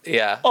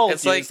 Yeah. Oh,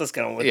 it's dudes, let's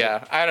get on with it.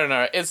 Yeah, I don't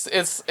know.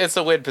 It's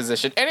a weird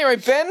position. Anyway,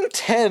 Ben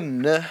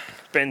 10.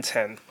 Ben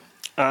 10.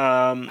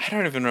 I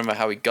don't even remember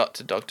how we got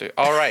to Doctor Who.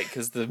 Oh, right,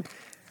 because the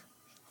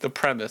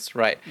premise,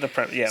 right.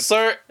 Yeah.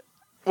 So,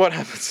 what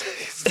happens?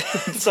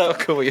 So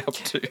What are we up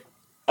to?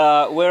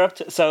 we're up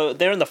to. So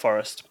they're in the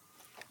forest,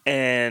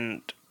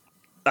 and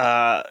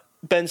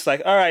Ben's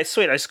like, "All right,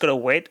 sweet. I just gotta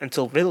wait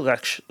until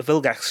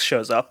Vilgax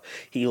shows up.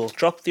 He'll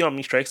drop the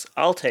Omnitrix.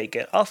 I'll take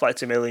it. I'll fight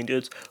some alien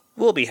dudes.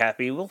 We'll be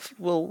happy.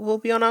 We'll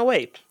be on our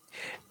way."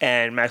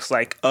 And Mac's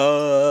like, Ben,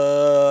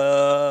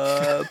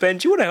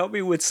 do you want to help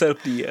me with set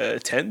up the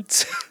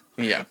tent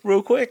Yeah.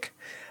 real quick?"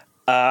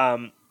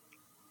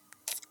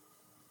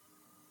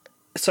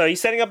 So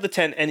he's setting up the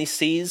tent, and he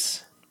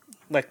sees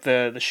like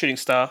the shooting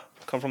star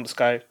come from the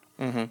sky.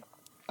 He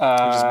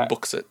just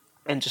books it.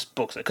 And just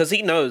books it because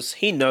he knows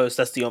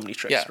that's the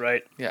Omnitrix, Yeah.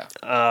 right? Yeah.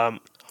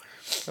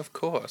 Of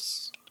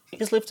course.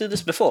 He's lived through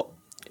this before,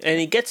 and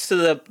he gets to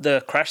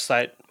the crash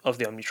site of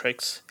the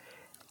Omnitrix,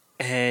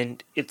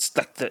 and it's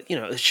like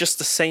it's just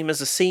the same as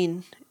the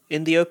scene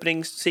in the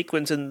opening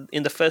sequence in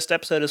the first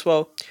episode as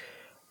well.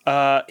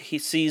 He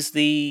sees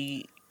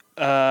the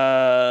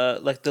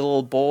like the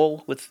little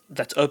ball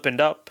that's opened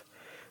up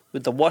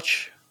with the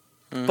watch,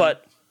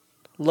 but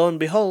lo and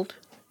behold,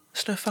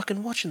 there's no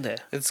fucking watch in there.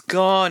 It's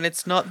gone.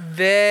 It's not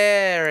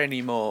there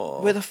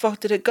anymore. Where the fuck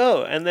did it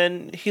go? And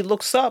then he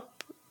looks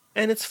up,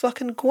 and it's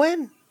fucking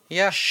Gwen.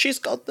 Yeah. She's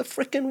got the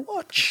freaking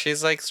watch.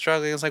 She's like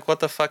struggling. It's like, what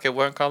the fuck? It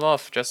won't come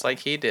off, just like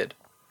he did.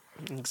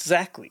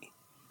 Exactly.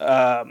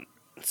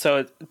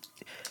 So,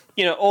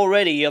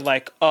 already you're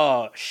like,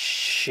 oh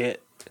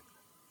shit,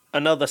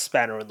 another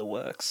spanner in the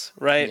works,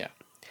 right? Yeah.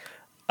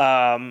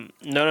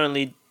 Not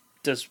only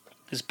is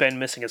Ben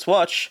missing his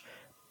watch,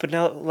 but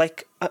now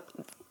like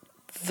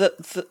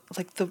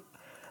the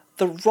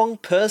wrong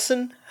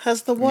person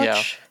has the watch.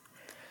 Yeah.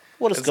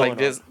 What is It's going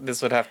like on?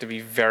 this would have to be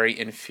very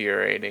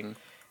infuriating.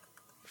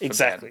 for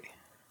Exactly.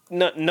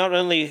 Not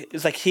only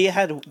it's like he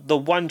had the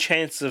one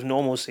chance of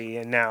normalcy,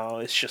 and now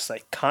it's just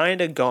like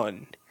kind of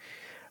gone.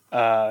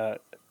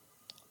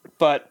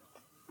 But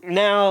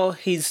now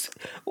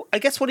I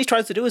guess what he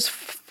tries to do is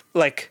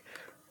like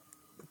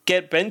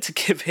get Ben to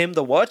give him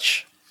the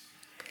watch,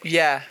 Ben.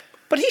 Yeah.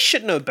 but he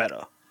should know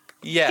better.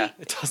 Yeah.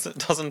 It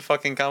doesn't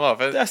fucking come off.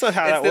 That's not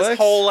how it's that this works.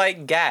 whole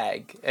like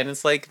gag, and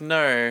it's like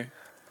no,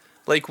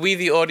 like we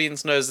the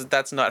audience knows that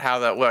that's not how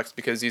that works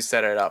because you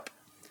set it up.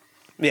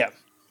 Yeah,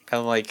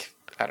 And like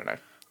I don't know.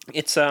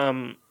 it's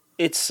I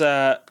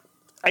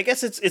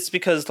guess it's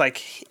because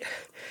like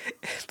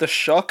the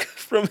shock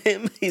from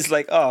him. He's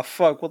like, oh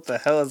fuck, what the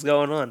hell is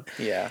going on?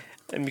 Yeah.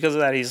 And because of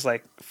that, he's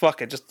like,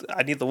 fuck it,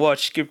 I need the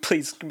watch.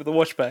 Please give me the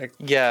watch back.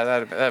 Yeah,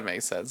 that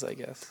makes sense, I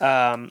guess.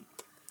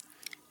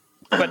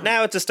 But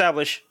now it's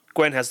established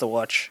Gwen has the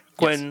watch.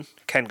 Gwen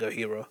can go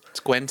hero. It's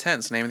Gwen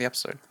 10's the name of the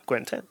episode.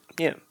 Gwen 10.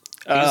 Yeah.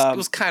 It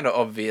was kind of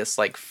obvious,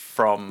 like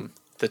from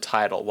the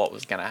title, what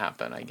was gonna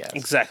happen. I guess.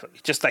 Exactly.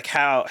 Just like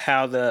how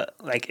the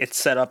like it's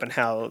set up and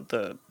how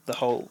the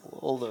whole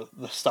all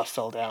the stuff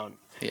fell down.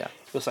 Yeah.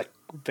 It was like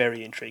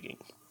very intriguing.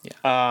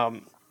 Yeah.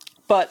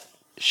 But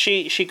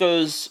she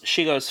goes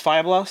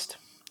Fire Blast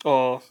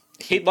or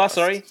Heat Blast.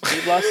 Sorry,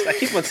 Heat Blast. I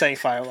keep on saying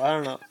Fire.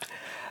 I don't know.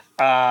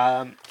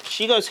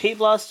 She goes Heat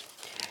Blast,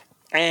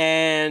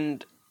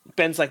 and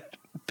Ben's like,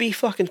 "Be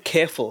fucking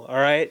careful, all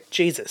right?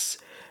 Jesus,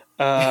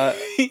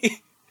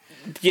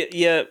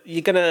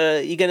 you're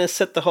gonna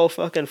set the whole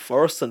fucking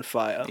forest on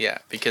fire." Yeah,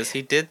 because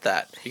he did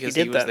that. Because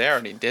he did was that. there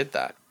and he did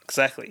that.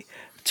 Exactly.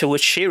 To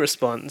which she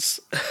responds,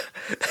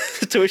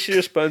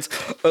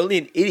 "Only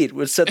an idiot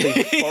would set the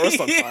forest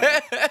on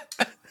fire."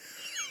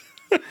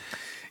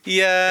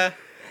 Yeah.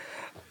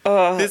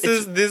 This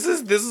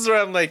is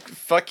where I'm like,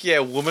 fuck yeah,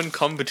 woman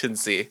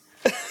competency.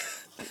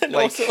 And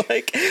Like- also,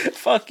 like,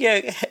 fuck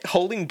yeah,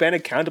 holding Ben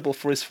accountable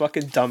for his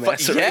fucking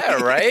dumbass.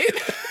 Yeah, right.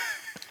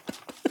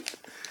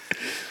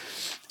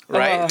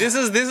 Right. This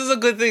is a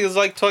good thing. It's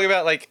like talking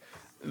about like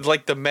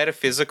the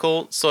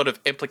metaphysical sort of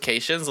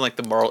implications and like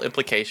the moral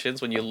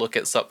implications when you look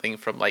at something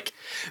from like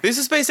this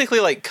is basically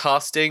like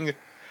casting,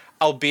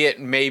 albeit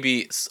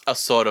maybe a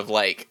sort of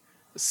like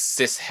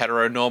cis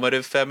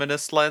heteronormative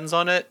feminist lens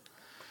on it.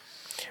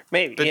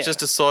 Maybe, But yeah. just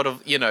to sort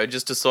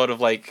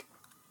of like,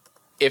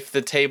 if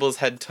the tables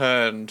had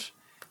turned,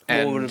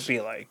 and What would it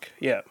be like?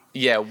 Yeah.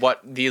 yeah,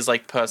 what these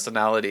like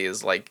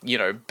personalities, like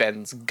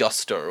Ben's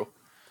gusto,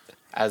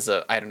 as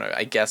a I don't know,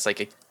 I guess like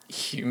a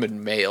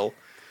human male,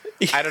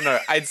 I don't know.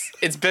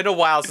 It's been a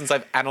while since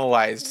I've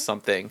analyzed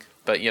something,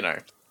 but you know.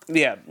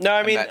 Yeah. No,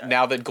 I mean,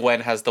 Now that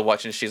Gwen has the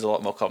watch and she's a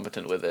lot more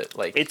competent with it,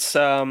 like it's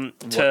what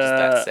does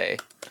that say?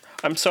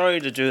 I'm sorry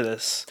to do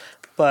this,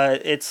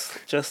 but it's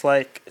just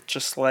like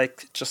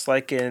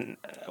in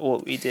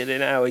what we did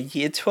in our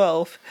year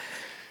 12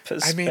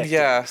 I mean,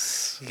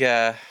 perspectives.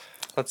 yeah.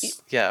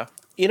 Yeah.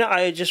 You know,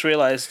 I just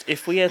realized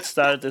if we had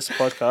started this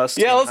podcast,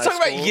 Yeah, in let's high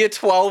talk school- about year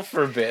 12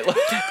 for a bit.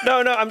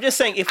 No, I'm just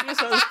saying if we had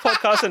started this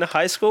podcast in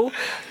high school,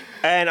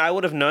 and I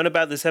would have known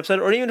about this episode,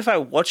 or even if I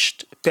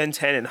watched Ben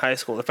 10 in high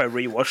school, if I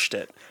rewatched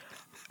it,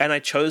 and I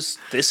chose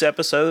this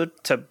episode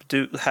to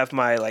have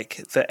my like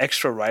the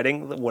extra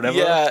writing, whatever.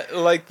 Yeah,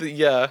 like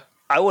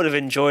I would have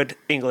enjoyed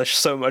English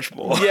so much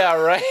more. Yeah,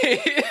 right.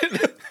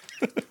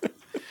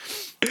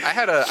 I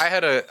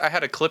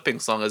had a clipping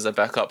song as a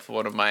backup for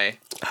one of my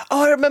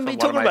Oh, I remember you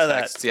one of talking my about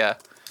texts. Yeah,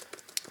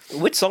 that.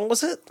 Which song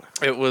was it?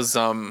 it was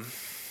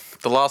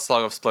the last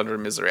song of Splendor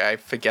and Misery. I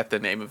forget the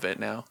name of it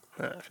now.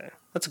 Oh, okay,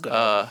 that's a good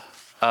one.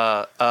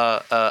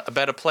 A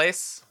Better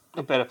Place.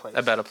 A better place.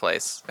 A Better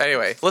Place.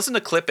 Anyway, listen to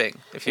clipping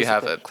if you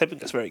have it. Clipping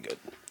is very good.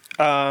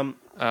 But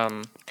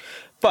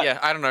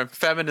But- I don't know,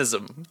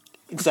 feminism.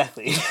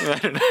 Exactly. I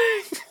don't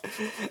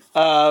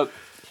know.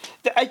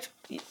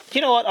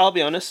 You know what? I'll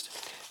be honest.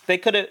 They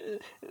could have.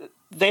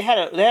 They had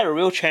a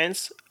real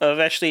chance of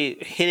actually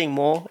hitting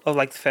more of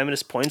like the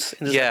feminist points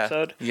in this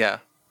episode. Yeah.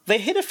 They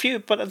hit a few,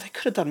 but they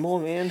could have done more,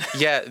 man.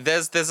 Yeah,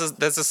 there's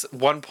this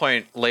one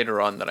point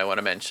later on that I want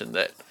to mention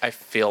that I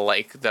feel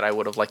like that I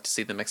would have liked to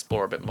see them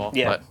explore a bit more.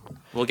 Yeah. But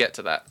we'll get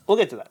to that. We'll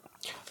get to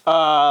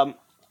that.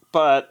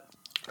 But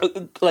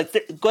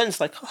Gwen's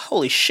like,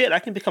 holy shit, I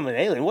can become an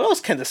alien. What else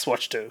can this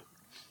watch do?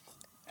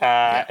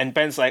 And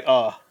Ben's like,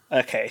 oh,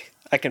 okay,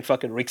 I can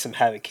fucking wreak some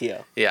havoc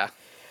here. Yeah.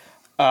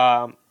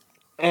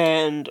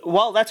 And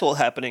while that's all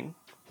happening,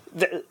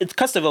 it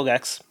cuts to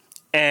Vilgax,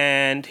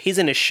 and he's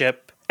in his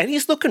ship, and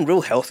he's looking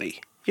real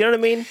healthy. You know what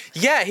I mean?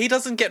 Yeah, he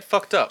doesn't get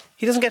fucked up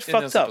He doesn't get in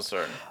fucked this up.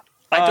 episode.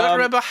 I don't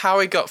remember how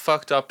he got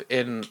fucked up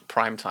in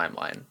Prime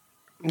Timeline.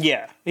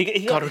 Yeah.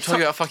 God, we're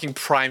talking about fucking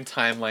Prime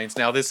Timelines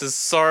now. This is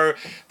so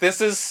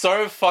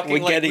fucking. We're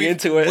like, getting we've-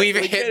 into it. We've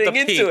We're hit the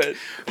getting peak. into it.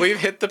 We've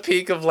hit the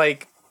peak of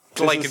like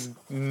is-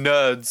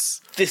 nerds.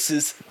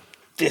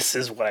 This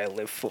is what I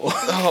live for.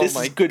 Oh This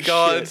my is good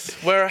god! shit.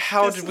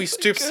 How This did we is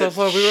stoop so good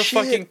low? We were a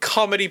shit. fucking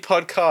comedy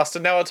podcast,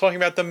 and now we're talking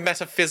about the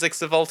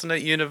metaphysics of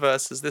alternate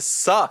universes. This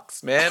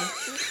sucks, man.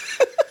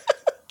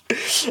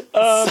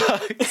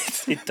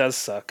 Sucks. It does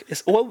suck.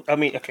 Well, I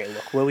mean, okay,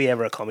 look, were we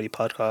ever a comedy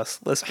podcast?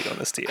 Let's be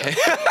honest here.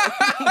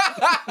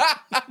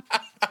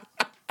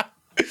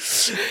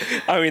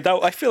 I mean,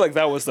 I feel like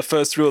that was the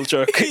first real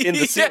joke in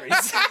the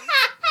series.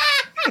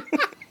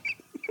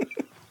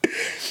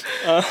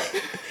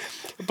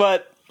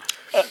 But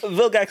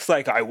Vilgax's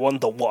like, I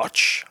want the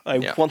watch. I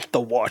want the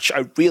watch.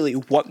 I really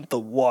want the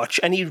watch.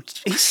 And he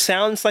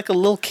sounds like a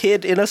little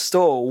kid in a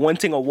store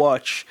wanting a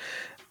watch.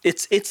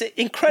 It's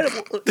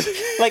incredible.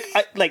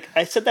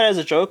 I said that as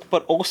a joke,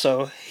 but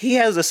also he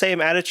has the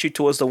same attitude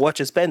towards the watch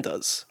as Ben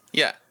does.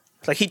 Yeah.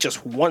 Like he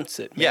just wants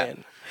it, Yeah.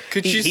 man.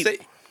 Could you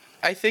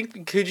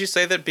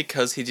say that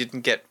because he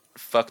didn't get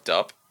fucked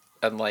up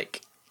and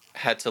like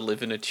had to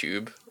live in a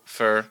tube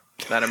for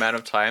that amount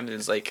of time,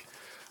 is like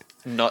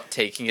not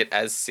taking it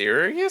as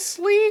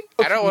seriously?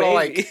 I don't want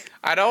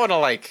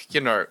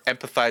to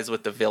empathize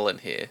with the villain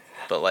here,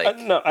 but like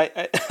No,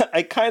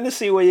 I kind of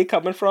see where you're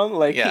coming from.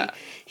 Like, Yeah.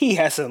 he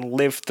hasn't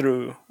lived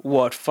through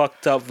what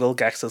fucked up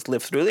Vilgax has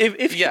lived through.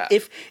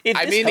 If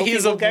I mean,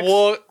 he's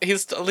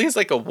he's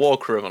like a war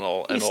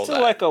criminal and he's all still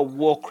that. like a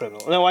war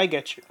criminal. No, I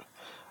get you.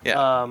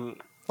 Yeah.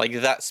 Like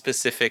that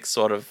specific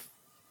sort of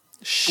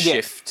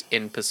shift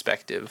in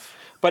perspective.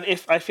 But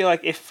I feel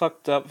like if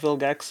fucked up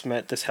Vilgax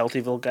met this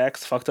healthy Vilgax,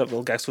 fucked up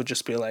Vilgax would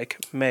just be like,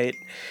 mate,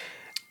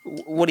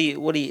 what are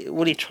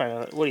you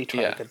trying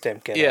to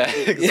goddamn get Yeah,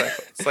 at?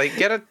 exactly. It's like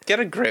get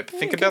a grip.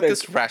 Think about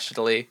this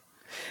rationally.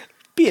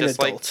 Be an Just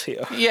like- adult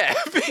here. Yeah,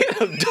 be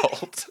an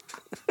adult.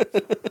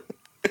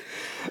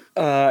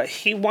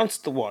 He wants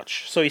the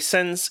watch, so he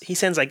sends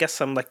I guess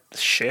some like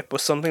ship or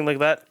something like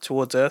that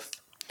towards Earth.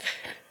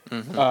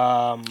 Very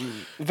talk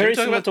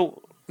similar about-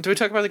 to Did we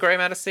talk about the grey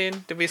matter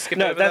scene? Did we skip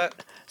over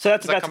that? So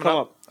that's Is that about to coming come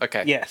up? up.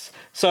 Okay. Yes.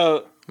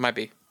 So Might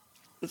be.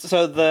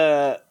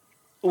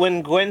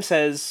 when Gwen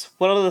says,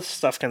 "What other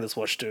stuff can this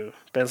watch do?"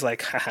 Ben's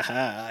like, "Ha ha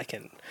ha! I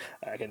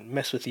can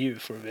mess with you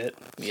for a bit."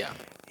 Yeah.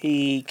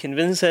 He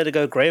convinced her to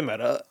go grey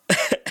matter,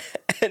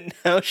 and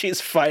now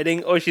she's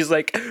fighting, or she's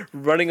like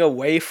running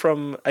away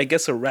from, I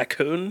guess, a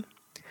raccoon.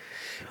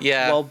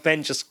 Yeah. While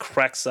Ben just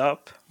cracks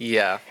up,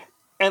 yeah.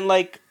 and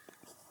like.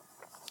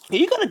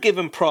 You gotta give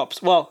him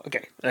props. Well,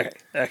 okay.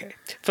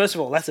 First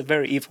of all, that's a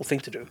very evil thing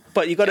to do.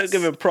 But you gotta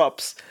give him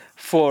props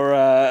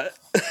for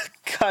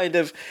kind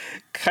of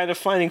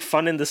finding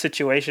fun in the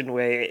situation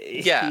where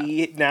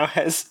he now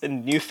has a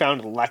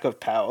newfound lack of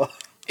power.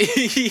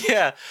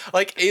 Yeah.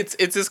 Like it's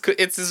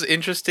this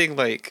interesting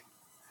like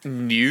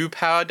new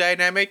power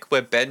dynamic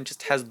where Ben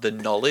just has the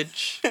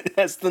knowledge.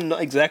 That's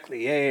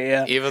exactly.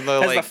 Yeah. Even though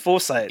has like the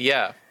foresight.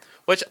 yeah.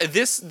 Which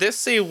this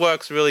scene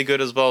works really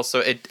good as well.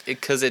 So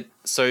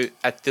so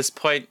at this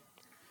point,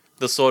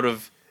 the sort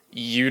of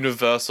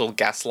universal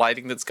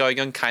gaslighting that's going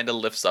on kind of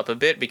lifts up a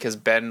bit because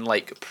Ben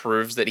like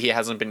proves that he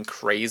hasn't been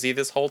crazy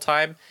this whole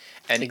time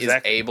and is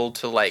able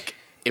to like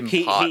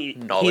impart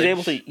knowledge. He's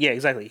able to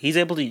exactly. He's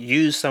able to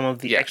use some of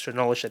the extra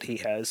knowledge that he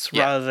has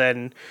rather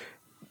than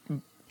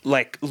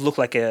like look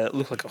like a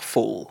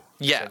fool.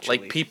 Yeah,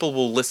 like people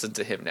will listen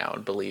to him now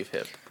and believe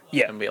him.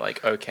 Yeah, and be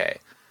like, okay,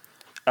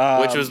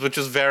 which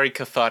was very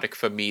cathartic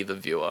for me, the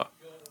viewer.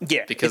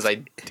 Yeah, because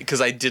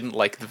I didn't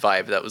like the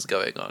vibe that was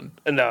going on.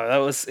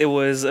 No, it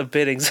was a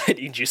bit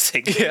anxiety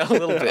inducing. Yeah, a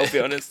little bit. I'll be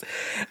honest.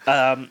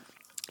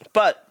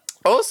 But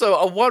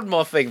also, one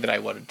more thing that I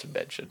wanted to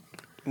mention.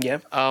 Yeah.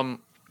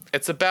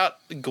 It's about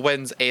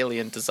Gwen's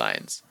alien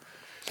designs.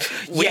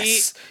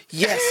 Yes.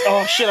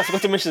 Oh shit! I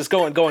forgot to mention this.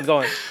 Go on.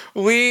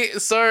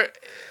 So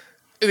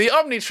the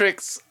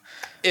Omnitrix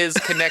is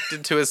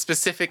connected to a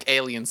specific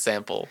alien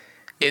sample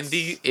in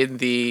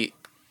the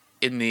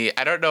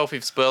I don't know if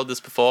we've spoiled this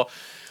before,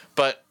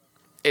 but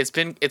it's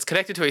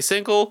connected to a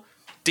single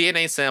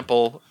DNA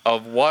sample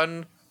of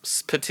one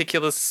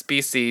particular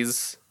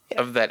species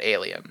of that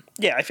alien.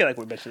 Yeah, I feel like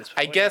we mentioned this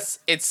before. I guess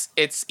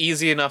it's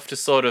easy enough to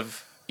sort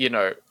of,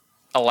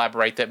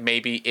 elaborate that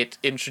maybe it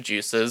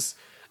introduces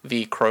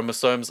the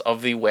chromosomes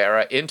of the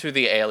wearer into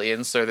the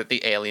aliens so that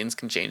the aliens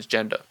can change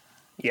gender.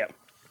 Yeah.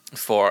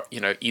 For,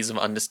 ease of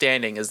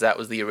understanding, as that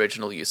was the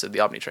original use of the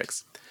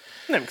Omnitrix.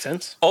 That makes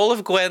sense. All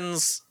of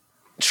Gwen's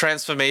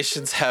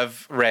transformations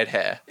have red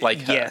hair,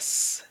 like her.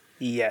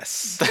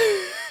 Yes.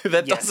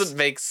 That doesn't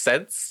make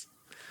sense.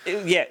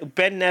 Yeah,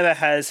 Ben never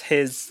has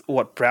his,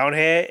 brown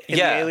hair in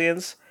the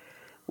aliens?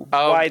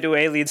 Why do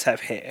aliens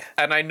have hair?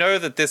 And I know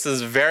that this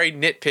is very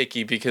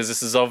nitpicky because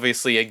this is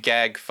obviously a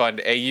Gag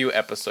Fund AU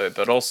episode,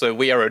 but also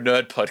we are a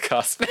nerd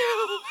podcast now.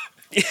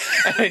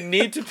 And I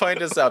need to point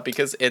this out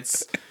because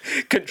it's...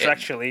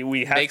 Contractually,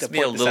 we have to point this out. Makes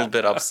me a little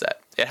bit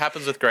upset. It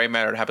happens with Grey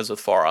Matter, it happens with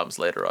Forearms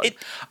later on. It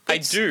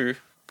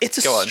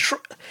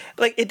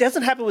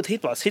doesn't happen with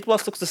Heat Blast. Heat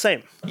Blast looks the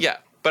same. Yeah,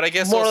 but I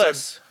guess more also or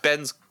less.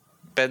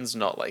 Ben's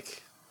not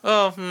like,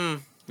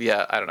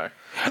 yeah, I don't know.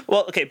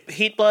 Well, okay,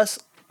 Heat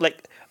Blast, I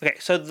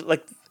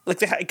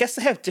guess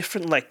they have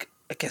different,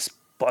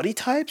 body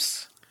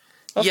types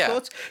of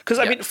sorts. Because,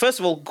 I mean, first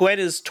of all, Gwen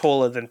is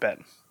taller than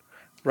Ben,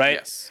 right?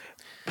 Yes.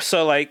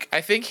 So, I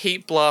think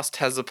Heat Blast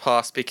has a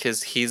pass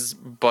because his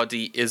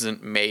body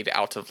isn't made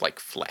out of,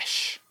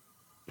 flesh.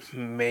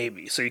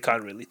 Maybe, so you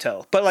can't really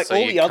tell. But,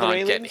 all the other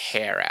aliens... you can't get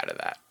hair out of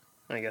that.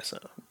 I guess so.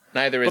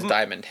 Neither is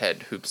Diamond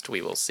Head, whoops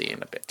we will see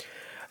in a bit.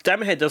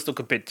 Diamond Head does look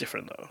a bit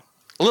different, though.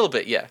 A little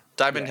bit, yeah.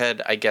 Diamond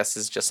Head, I guess,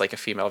 is just like a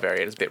female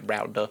variant. It's a bit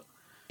rounder.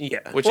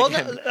 Yeah. Which,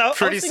 again,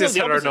 pretty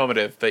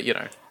cis-heteronormative, but,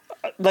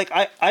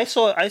 I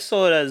saw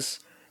it as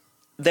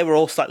they were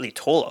all slightly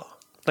taller.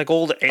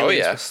 All the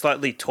aliens were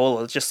slightly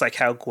taller, just like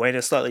how Gwen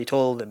is slightly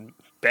taller than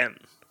Ben.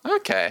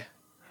 Okay.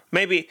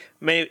 Maybe,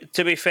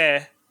 to be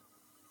fair,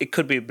 it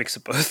could be a mix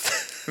of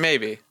both.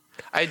 Maybe.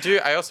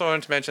 I also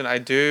wanted to mention, I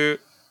do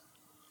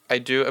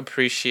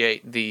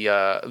appreciate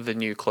the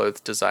new clothes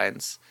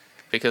designs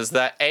because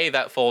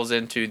that falls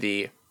into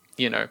the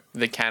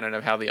the canon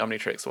of how the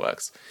Omnitrix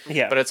works.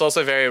 Yeah. But it's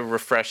also very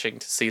refreshing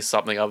to see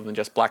something other than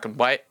just black and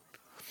white.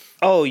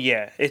 Oh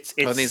yeah, it's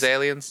on these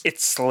aliens.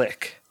 It's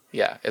slick.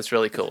 Yeah, it's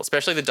really cool,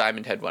 especially the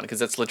Diamond Head one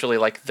because it's literally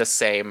the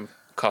same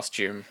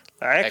costume.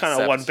 I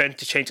kind of want Ben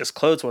to change his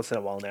clothes once in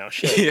a while now.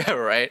 Shit. Yeah,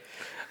 right.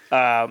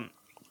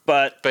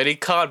 But he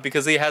can't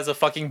because he has a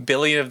fucking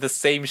billion of the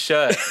same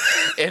shirt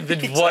in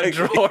the one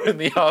drawer in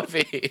the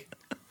RV.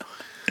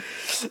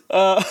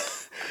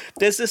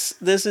 There's this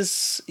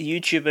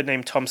YouTuber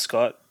named Tom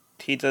Scott.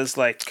 He does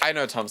I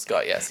know Tom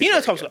Scott. Yes, you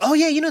know Tom Scott. Oh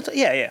yeah, you know.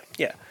 Yeah.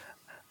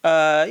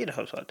 You know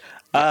Tom Scott.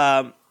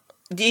 Yeah.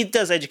 He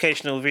does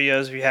educational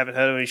videos. If you haven't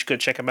heard of him, you should go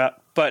check him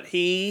out. But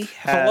he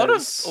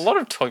has a lot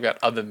of talk about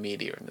other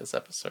media in this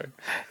episode.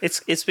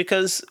 It's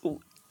because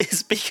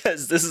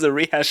this is a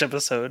rehash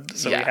episode,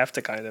 so we have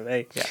to kind of,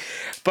 Yeah.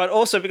 But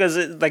also because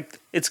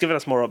it's given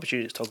us more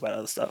opportunity to talk about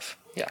other stuff.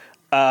 Yeah.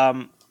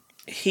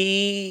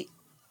 He,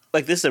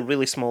 this is a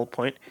really small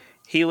point.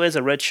 He wears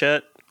a red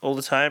shirt all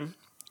the time,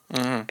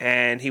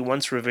 and he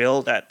once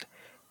revealed that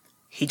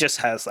he just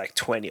has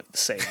 20 of the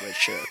same red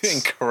shirts.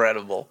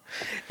 Incredible.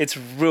 It's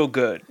real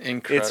good.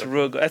 Incredible. It's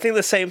real good. I think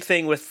the same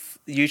thing with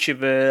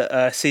YouTuber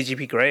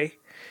CGP Grey.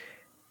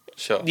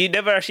 Sure. You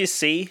never actually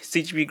see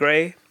CGP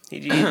Grey.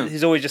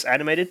 He's always just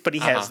animated, but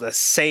he has the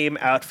same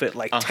outfit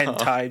 10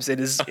 times in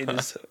his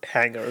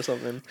hangar or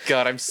something.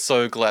 God, I'm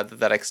so glad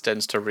that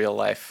extends to real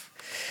life.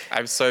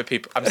 I'm so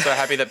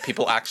happy that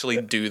people actually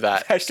do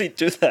that.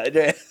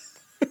 Yeah.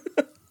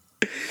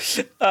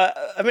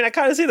 I mean, I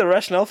kind of see the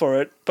rationale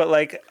for it,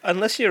 but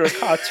unless you're a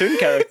cartoon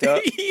character,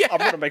 I'm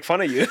gonna make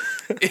fun of you.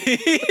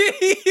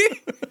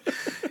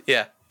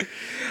 Yeah.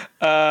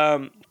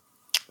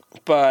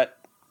 But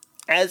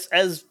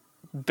as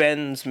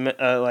Ben's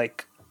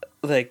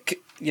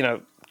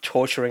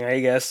torturing, I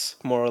guess,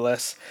 more or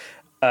less,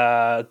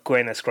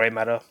 Gwen as Grey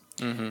Matter.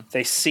 Mm-hmm.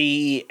 They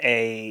see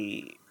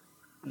a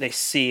they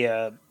see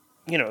a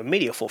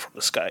meteor fall from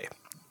the sky,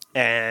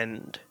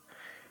 and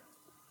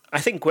I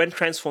think Gwen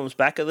transforms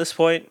back at this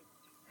point.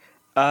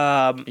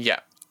 Yeah.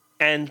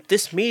 And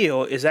this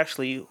meteor is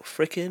actually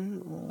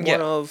freaking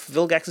one of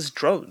Vilgax's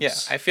drones. Yeah,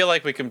 I feel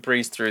like we can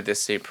breeze through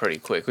this scene pretty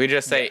quick. We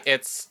just say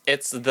it's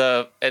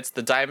the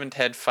Diamond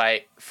Head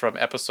fight from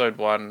episode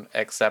 1,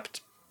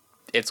 except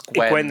it's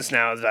Gwen. Gwen's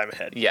now the Diamond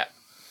Head. Yeah,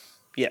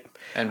 Yeah.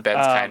 and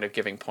Ben's kind of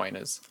giving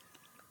pointers.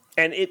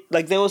 And it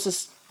there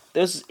was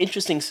this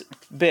interesting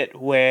bit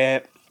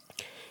where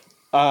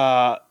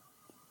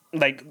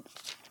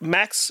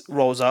Max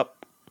rolls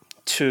up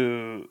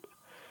to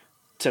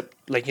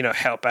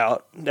help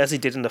out, as he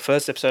did in the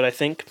first episode, I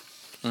think.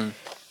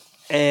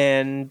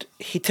 And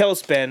he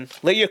tells Ben,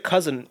 let your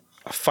cousin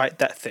fight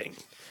that thing.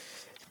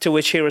 To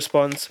which he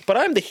responds, but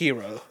I'm the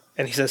hero.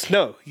 And he says,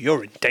 no,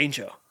 you're in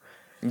danger.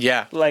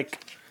 Yeah. Like,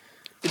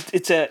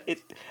 it's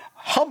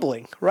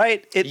humbling,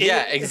 right?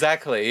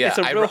 Exactly. Yeah. It's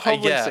a real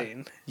humbling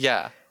scene.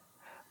 Yeah.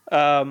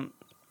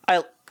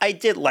 I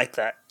did like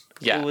that.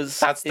 Yeah.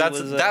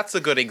 That's a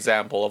good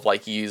example of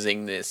like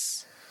using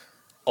this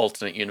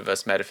alternate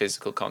universe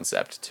metaphysical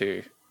concept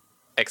to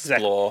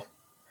explore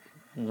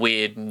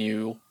weird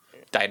new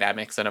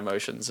dynamics and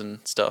emotions and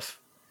stuff.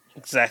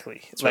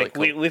 Exactly. It's really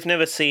cool. We've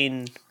never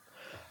seen,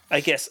 I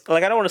guess, I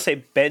don't want to say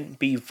Ben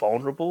be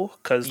vulnerable,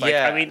 because we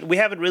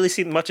haven't really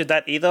seen much of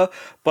that either,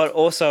 but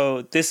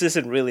also this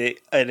isn't really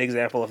an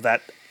example of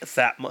that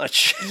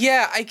much.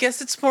 Yeah, I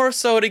guess it's more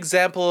so an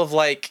example of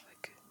like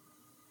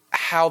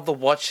how the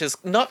Watch has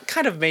not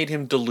kind of made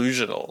him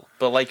delusional,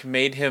 but like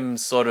made him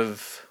sort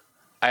of,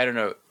 I don't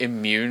know,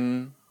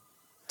 immune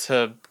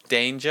to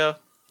danger.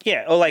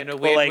 Yeah, or like in a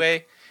weird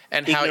way,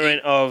 and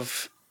ignorant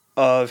of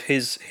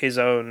his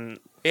own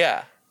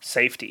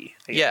safety.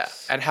 I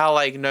guess. And how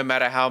like no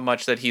matter how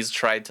much that he's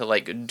tried to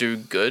like do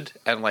good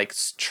and like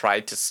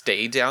tried to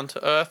stay down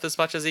to earth as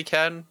much as he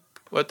can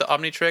with the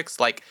Omnitrix,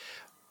 like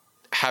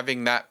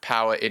having that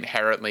power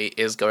inherently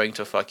is going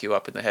to fuck you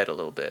up in the head a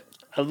little bit.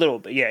 A little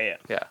bit, yeah.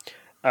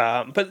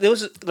 But there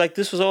was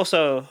this was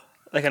also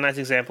like a nice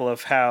example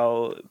of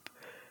how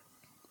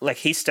like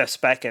he steps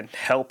back and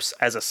helps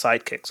as a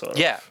sidekick, sort of.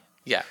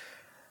 Yeah.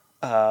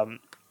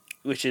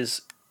 Which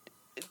is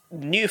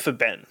new for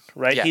Ben,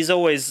 right? Yeah. He's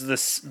always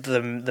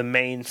the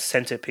main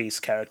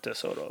centerpiece character,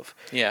 sort of.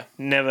 Yeah.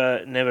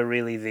 Never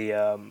really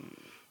the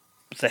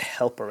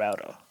helper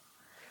outer.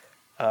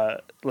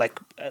 Like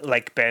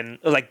Ben,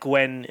 like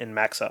Gwen and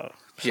Max are.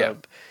 So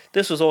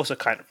this was also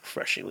kind of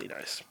refreshingly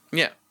nice.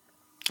 Yeah.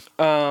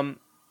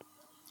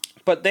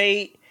 But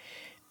they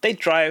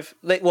drive.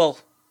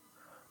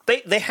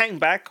 They hang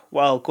back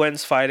while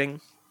Gwen's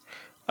fighting.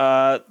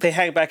 They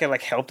hang back and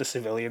like help the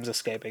civilians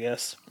escape, I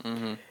guess.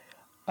 Mm-hmm.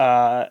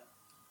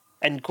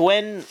 And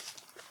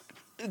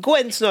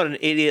Gwen's not an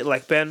idiot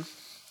like Ben.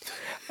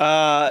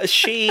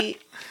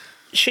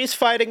 She's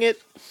fighting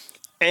it,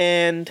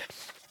 and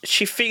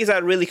she figures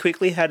out really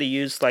quickly how to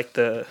use like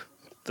the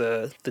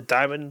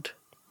diamond,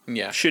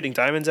 shooting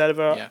diamonds out of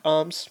her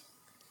arms.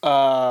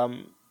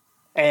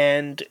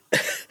 And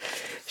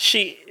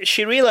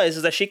she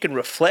realizes that she can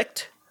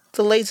reflect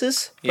the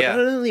lasers, but not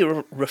only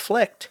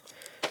reflect,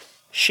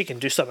 she can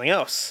do something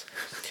else.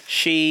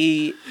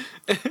 She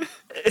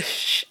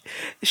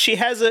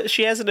has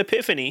an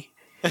epiphany,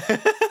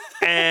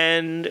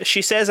 and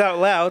she says out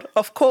loud,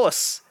 "Of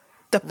course,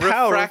 the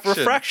power of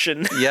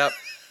refraction." Yep.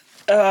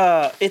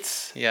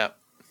 It's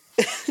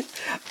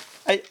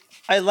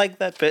I like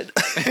that bit.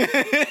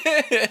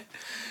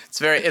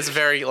 It's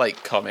very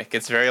like comic.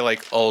 It's very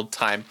like old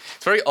time.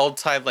 It's very old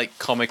time like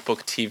comic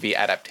book TV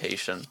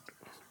adaptation.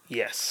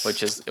 Yes.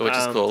 Which is cool.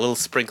 A little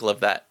sprinkle of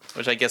that,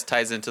 which I guess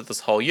ties into this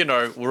whole,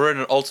 we're in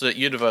an alternate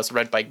universe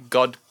read by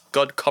God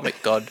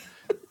comic God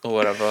or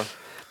whatever.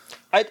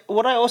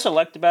 What I also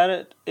liked about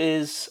it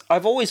is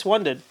I've always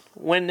wondered,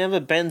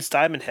 whenever Ben's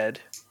Diamond Head,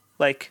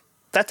 like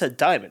that's a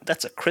diamond,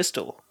 that's a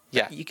crystal.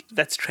 Yeah.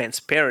 That's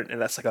transparent and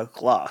that's like a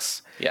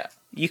glass. Yeah.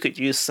 You could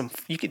do some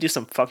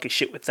funky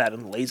shit with that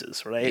and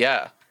lasers, right?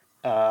 Yeah.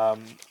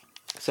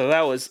 So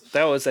that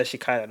was actually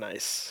kind of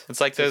nice.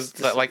 It's like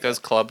those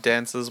club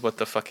dancers with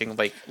the fucking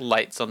like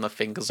lights on the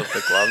fingers of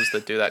the gloves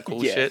that do that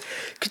cool shit.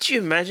 Could you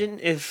imagine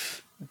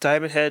if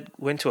Diamond Head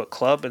went to a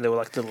club and they were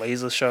like the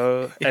laser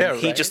show and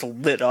he just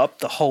lit up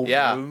the whole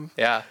room?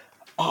 Yeah.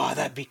 Oh,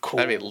 that'd be cool.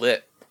 That'd be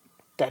lit.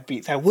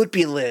 That would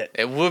be lit.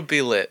 It would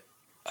be lit.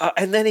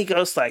 And then he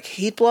goes like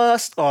heat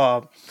blast.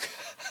 Oh,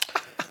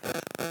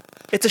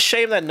 it's a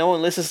shame that no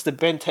one listens to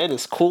Ben 10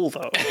 is cool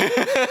though.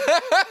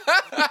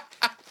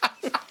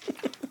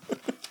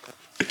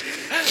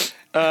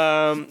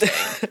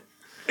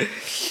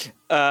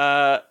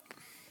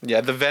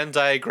 The Venn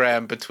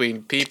diagram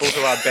between people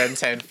who are Ben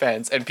 10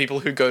 fans and people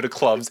who go to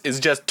clubs is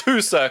just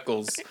two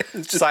circles,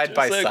 side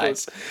by side.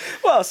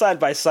 Well, side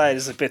by side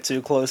is a bit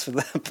too close for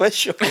that, but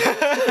sure.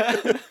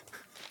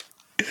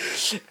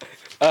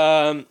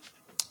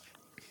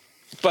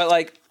 But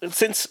like,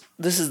 since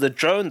this is the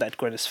drone that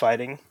Gwen is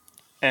fighting,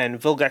 and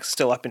Vilgax is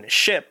still up in his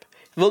ship,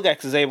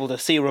 Vilgax is able to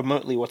see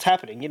remotely what's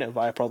happening,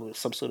 via probably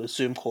some sort of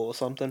Zoom call or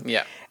something.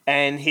 Yeah.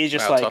 And he's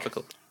just Wow, like,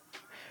 topical.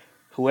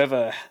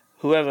 whoever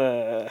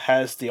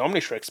has the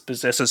Omnitrix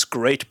possesses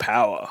great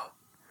power.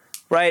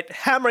 Right?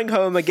 Hammering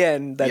home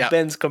again that Yep.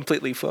 Ben's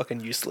completely fucking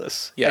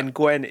useless. Yeah. And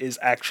Gwen is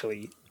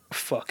actually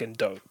fucking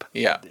dope.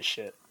 Yeah. At this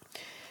shit.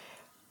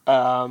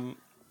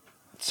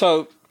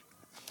 So,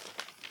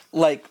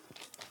 like,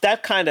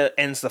 that kind of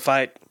ends the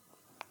fight.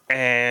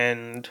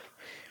 And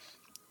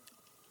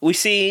we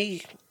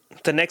see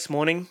the next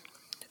morning,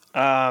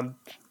 Ben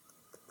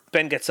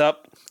gets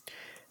up,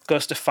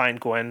 goes to find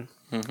Gwen,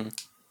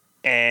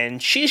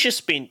 and she's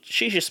just been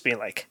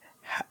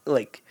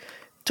like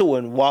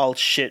doing wild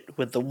shit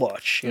with the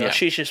watch. Yeah.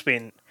 She's just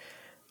been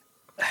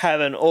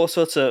having all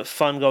sorts of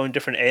fun, going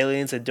different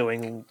aliens and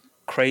doing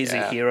crazy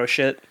Yeah. hero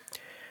shit.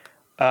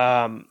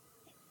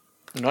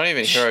 Not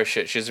even hero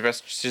shit. She's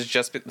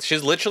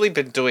literally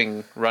been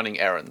doing running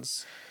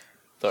errands,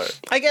 though.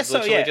 I guess she's so,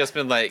 literally yeah. just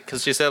been like,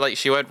 because she said like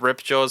she went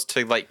Ripjaws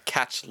to like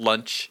catch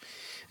lunch,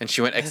 and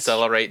she went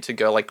Accelerate to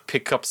go like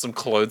pick up some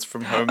clothes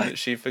from home that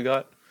she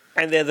forgot.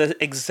 And they're the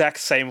exact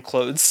same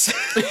clothes.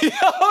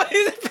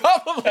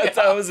 Probably.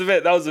 That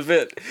was a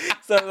bit.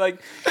 So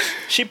like,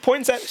 she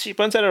points at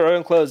her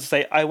own clothes and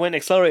say, "I went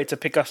Accelerate to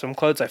pick up some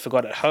clothes I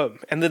forgot at home,"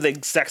 and they're the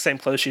exact same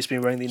clothes she's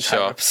been wearing the entire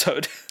Sure.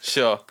 episode.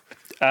 Sure.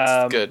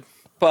 That's good.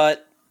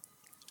 But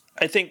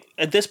I think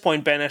at this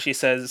point, Ben actually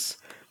says,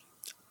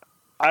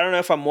 "I don't know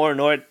if I'm more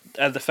annoyed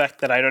at the fact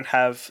that I don't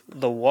have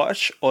the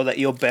watch, or that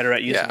you're better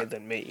at using Yeah. it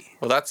than me."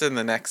 Well, that's in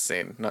the next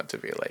scene. Not to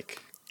be like.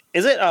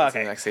 Is it? Oh, In the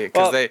okay. next scene,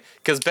 Well,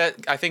 because Ben,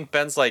 I think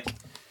Ben's like,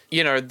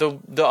 the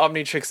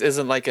Omnitrix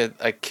isn't like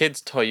a kid's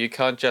toy. You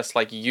can't just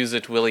like use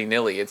it willy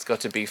nilly. It's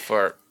got to be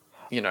for,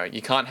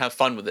 you can't have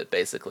fun with it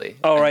basically.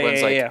 Oh, And right, Gwen's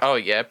yeah, like, yeah. oh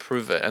yeah,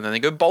 prove it, and then they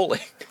go bowling.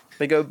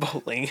 they go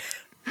bowling.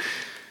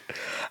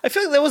 I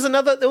feel like there was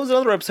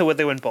another episode where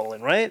they went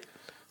bowling, right?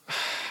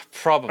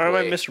 Probably. Or am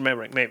I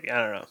misremembering? Maybe,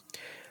 I don't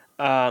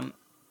know.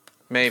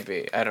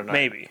 Maybe, I don't know.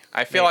 Maybe.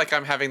 I feel like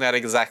I'm having that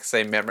exact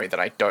same memory that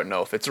I don't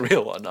know if it's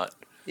real or not.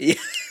 Yeah.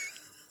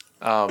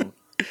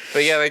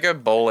 But yeah, they go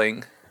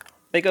bowling.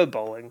 They go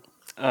bowling.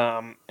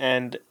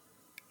 And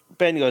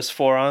Ben goes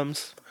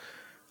forearms.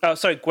 Oh,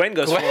 sorry, Gwen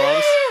goes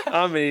forearms.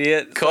 I'm an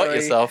idiot. Caught Sorry.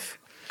 yourself.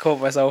 Caught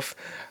myself.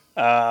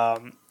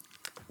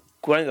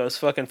 Gwen goes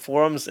fucking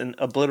forearms and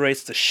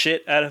obliterates the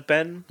shit out of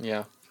Ben.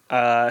 Yeah.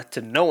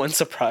 To no one's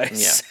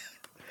surprise. Yeah.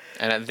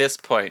 And at this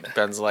point,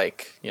 Ben's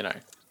like, I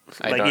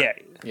Like, don't. yeah.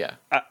 Yeah.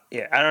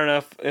 Yeah, I don't know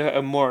if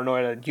I'm more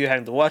annoyed at you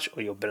having the watch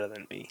or you're better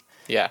than me.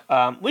 Yeah.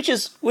 Which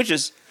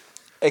is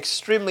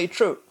extremely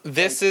true.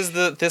 This is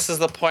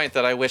the point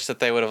that I wish that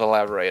they would have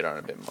elaborated on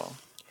a bit more.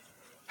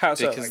 How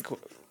so? Because-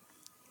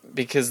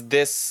 Because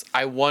this,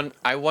 I want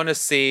to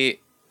see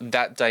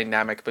that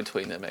dynamic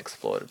between them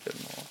explored a bit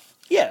more.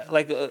 Yeah,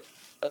 like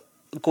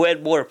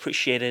Gwen more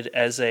appreciated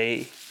as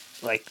a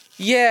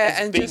Yeah, as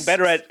and being just,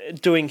 better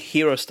at doing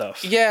hero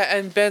stuff. Yeah,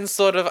 and Ben's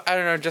sort of, I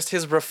don't know, just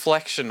his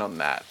reflection on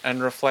that,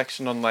 and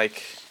reflection on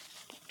like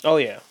Oh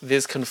yeah,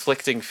 these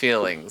conflicting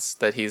feelings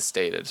that he's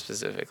stated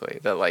specifically.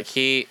 That like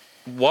he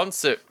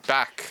wants it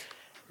back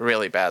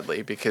really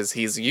badly because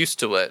he's used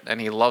to it and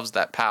he loves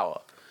that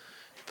power,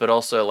 but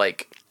also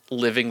like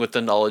living with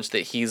the knowledge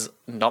that he's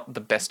not the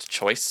best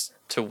choice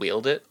to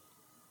wield it.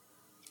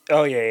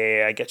 oh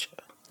yeah, I get you.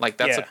 Like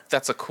Yeah.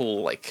 that's a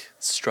cool like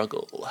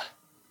struggle.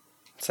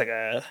 It's like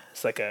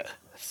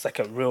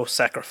a real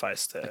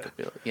sacrifice to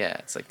Yeah,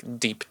 it's like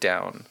deep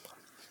down.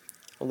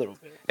 a little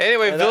bit.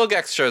 Anyway, And that-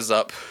 Vilgax shows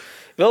up.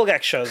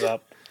 Vilgax shows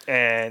up,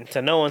 and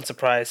to no one's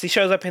surprise, he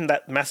shows up in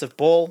that massive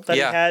ball that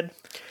Yeah. he had.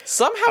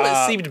 Somehow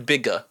it seemed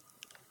bigger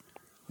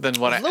than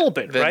what a little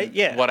bit, right?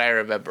 Yeah. what I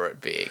remember it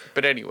being.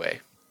 But anyway,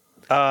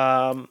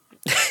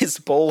 His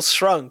ball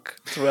shrunk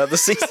throughout the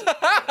season.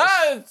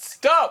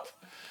 stop!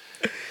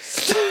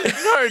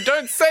 No,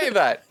 don't say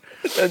that.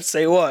 Don't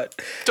say what.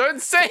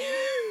 Don't say.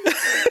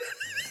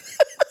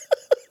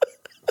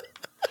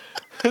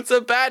 It's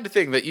a bad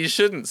thing that you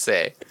shouldn't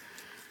say.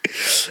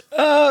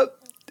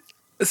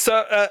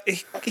 So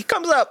he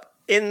comes up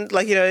in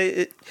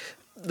the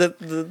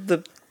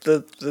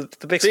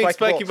big Big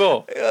spiky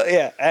ball.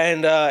 Yeah,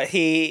 and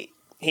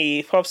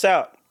he pops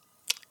out,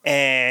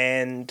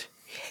 and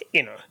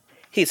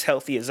he's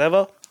healthy as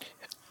ever.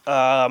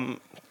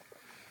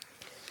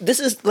 This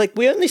is like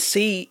we only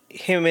see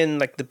him in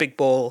like the big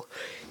ball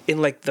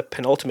in like the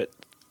penultimate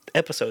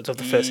episodes of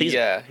the first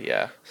season.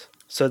 Yeah.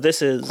 So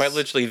this is Quite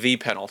literally the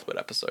penultimate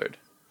episode.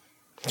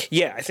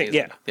 yeah, I think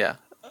Season. yeah.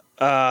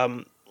 Yeah.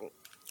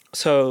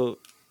 So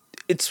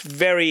it's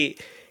very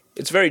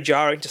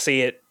jarring to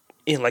see it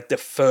in like the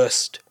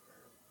first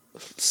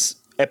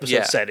episode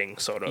Yeah. setting,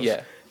 sort of.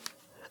 Yeah.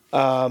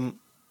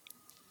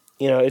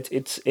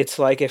 It's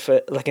like if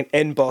like an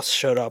end boss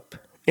showed up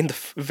in the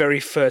very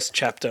first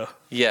chapter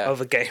Yeah.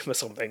 of a game or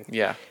something.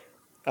 Yeah.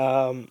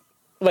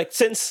 Like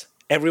since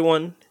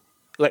everyone,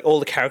 like all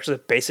the characters are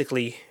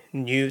basically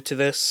new to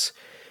this,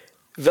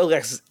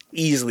 Vilgax is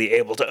easily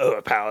able to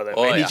overpower them,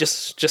 Oh, and he yeah.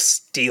 just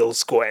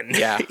steals Gwen.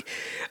 Yeah.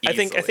 I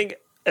think Easily.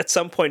 at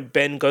some point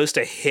Ben goes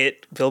to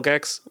hit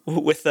Vilgax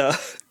with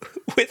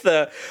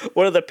the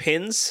one of the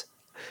pins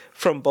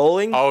from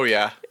bowling, Oh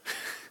yeah.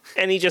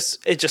 and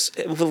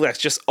Vilgax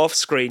just off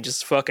screen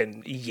just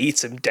fucking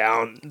yeets him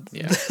down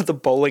Yeah. the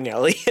bowling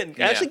alley and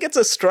actually gets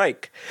a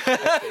strike.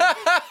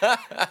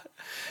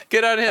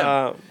 Good on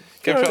him.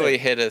 Good Could on probably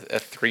him. hit a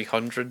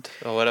 300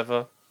 or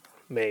whatever.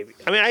 Maybe.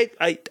 I mean,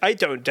 I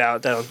don't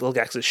doubt that on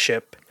Vilgax's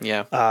ship,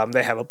 Yeah.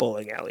 they have a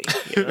bowling alley.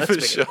 You know, that's For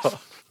big sure.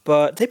 enough.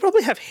 But they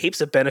probably have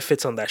heaps of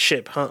benefits on that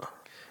ship, huh?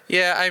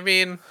 Yeah, I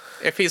mean,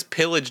 if he's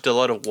pillaged a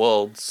lot of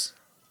worlds,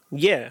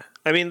 Yeah.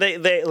 I mean, they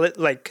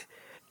like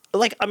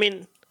I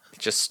mean,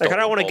 just like stole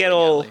I don't want to the get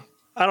bowling all alley.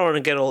 I don't want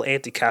to get all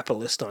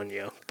anti-capitalist on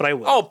you, but I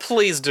will. Oh,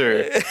 please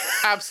do.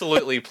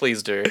 Absolutely,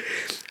 please do.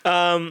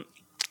 But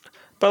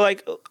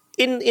like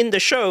in the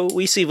show,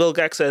 we see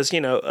Vilgax as, you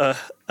know,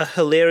 a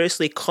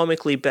hilariously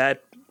comically bad,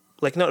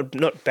 like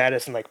not bad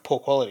as in like poor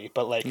quality,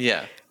 but like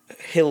Yeah.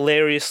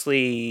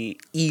 hilariously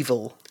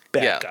evil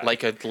bad guy.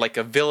 like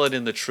a villain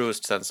in the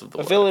truest sense of the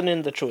a word. villain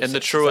in the truest In the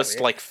sense, truest,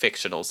 exactly. like,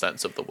 fictional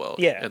sense of the world.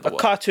 Yeah, in the a world.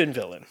 cartoon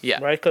villain.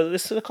 Yeah. Right? Because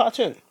this is a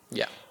cartoon.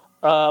 Yeah.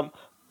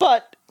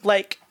 But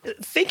like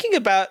thinking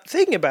about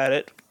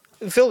it,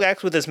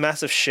 Vilgax with his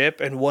massive ship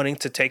and wanting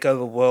to take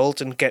over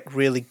worlds and get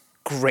really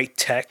great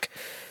tech.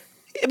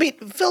 I mean,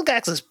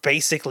 Vilgax is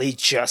basically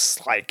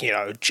just like, you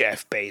know,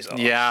 Jeff Bezos.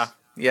 Yeah.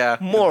 Yeah.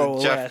 More or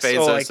Jeff less, or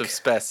Bezos like- of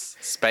space.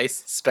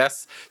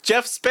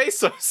 Jeff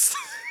Bezos.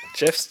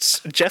 Jeff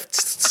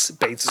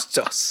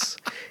Bezos.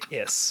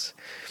 Yes.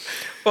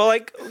 Well,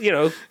 like, you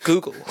know,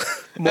 Google.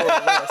 More or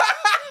less.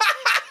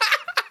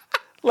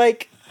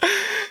 Like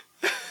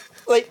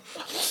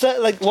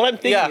what I'm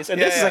thinking Yeah, is, and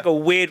yeah, this is yeah. like a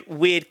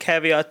weird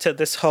caveat to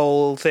this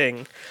whole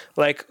thing.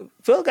 Like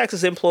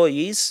Vilgax's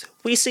employees,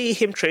 we see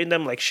him treating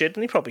them like shit,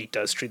 and he probably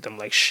does treat them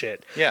like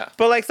shit. Yeah.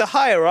 But like the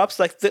higher ups,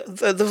 like the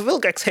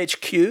Vilgax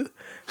HQ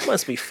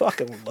must be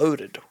fucking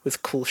loaded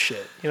with cool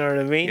shit. You know what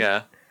I mean?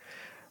 Yeah.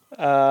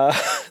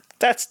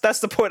 That's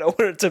the point I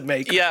wanted to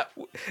make. Yeah.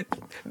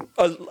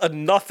 A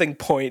nothing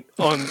point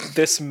on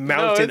this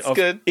mountain it's of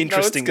good.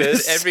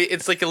 interestingness. No, it's good.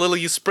 It's like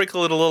you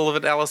sprinkle in a little of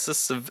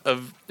analysis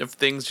of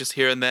things just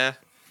here and there.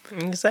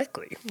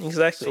 Exactly. A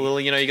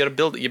little, you got to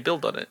build it. You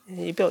build on it.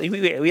 We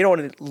don't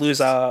want to lose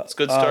our,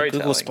 good our storytelling,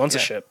 Google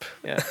sponsorship.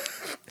 Yeah.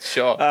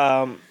 Sure.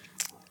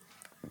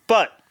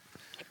 But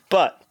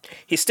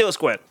he steals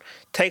Gwen,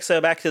 takes her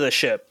back to the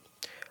ship,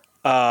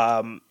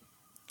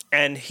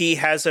 and he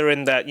has her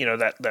in that, you know,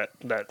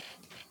 that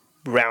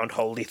round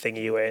holdy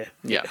thingy where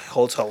Yeah. it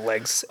holds her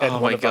legs and Oh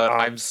one my of her god,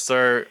 arms.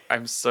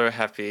 I'm so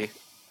happy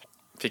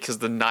because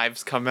the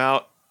knives come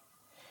out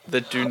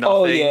that do nothing.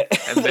 Oh, yeah.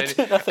 And then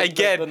Do nothing,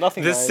 again the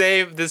nothing the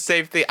knives.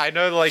 same thing. I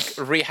know like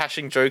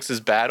rehashing jokes is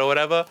bad or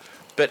whatever,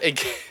 but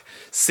again,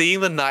 seeing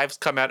the knives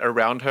come out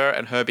around her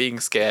and her being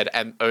scared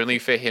and only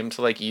for him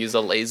to like use a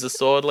laser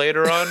sword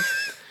later on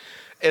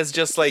is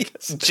just like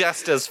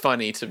just as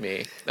funny to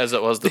me as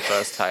it was the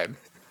first time.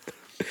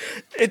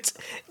 It's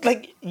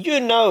like you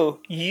know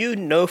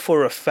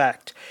for a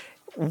fact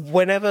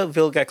whenever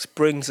Vilgax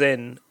brings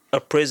in a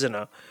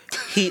prisoner,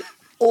 he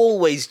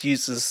always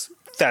uses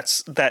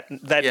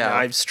that Yeah.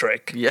 knives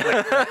trick.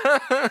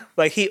 Yeah.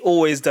 Like he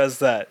always does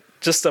that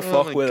just to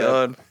fuck with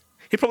him.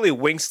 He probably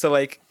winks to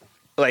like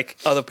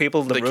other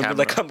people in the room, camera,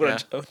 like I'm gonna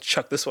yeah.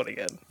 chuck this one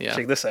again. Yeah.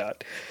 Check this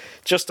out,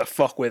 just to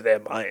fuck with their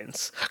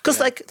minds.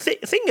 Because like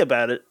think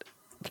about it,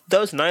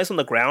 those knives on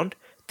the ground,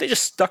 they're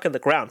just stuck in the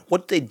ground.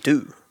 What do they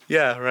do?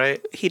 Yeah,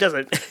 right. He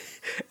doesn't,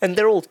 and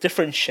they're all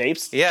different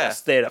shapes. Yeah.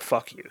 Just there to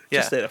fuck you. Yeah.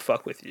 Just there to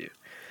fuck with you.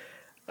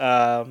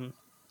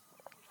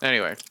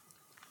 Anyway,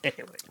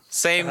 Anyway,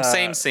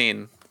 same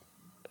scene.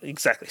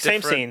 exactly.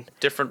 Same Different- scene.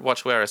 Different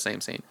watch wearer,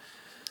 same scene.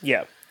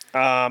 Yeah.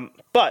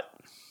 But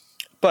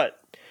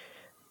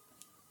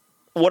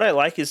what I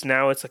like is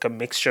now it's like a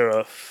mixture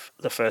of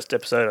the first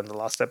episode and the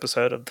last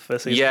episode of the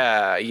first season.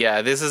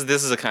 Yeah. This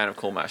is a kind of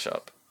cool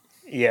mashup.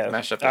 Yeah.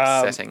 Mashup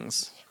of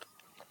settings.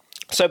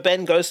 So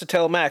Ben goes to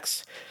tell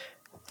Max,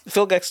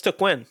 Vilgax took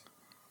Gwen.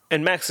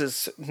 And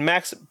Max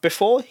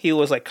before he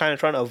was like kind of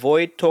trying to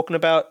avoid talking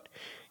about,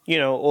 you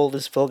know, all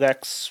this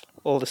Vilgax,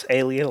 all this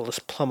alien, all this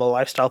plumber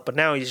lifestyle, but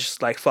now he's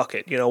just like, fuck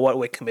it, you know what,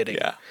 we're committing.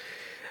 Yeah.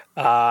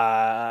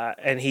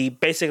 And he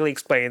basically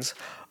explains,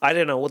 I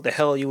don't know what the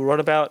hell you were on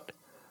about,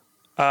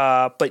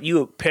 but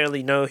you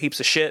apparently know heaps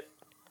of shit.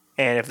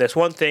 And if there's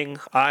one thing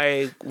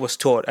I was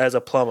taught as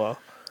a plumber,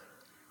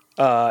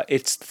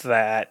 it's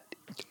that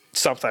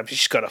sometimes you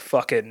just gotta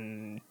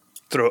fucking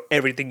throw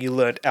everything you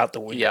learned out the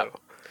window.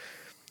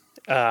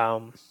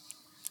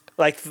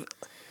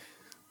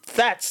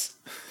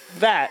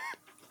 That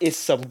is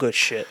some good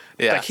shit.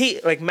 Yeah.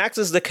 Like Max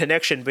is the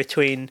connection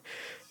between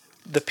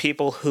the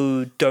people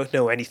who don't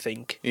know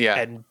anything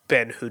and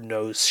Ben who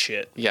knows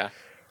shit. Yeah.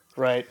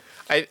 Right?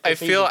 I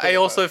think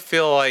also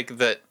feel like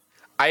that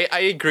I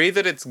agree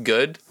that it's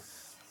good.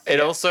 It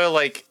also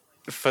like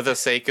for the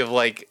sake of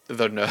like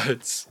the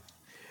nerds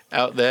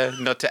out there,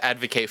 not to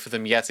advocate for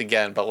them yet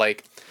again, but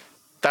like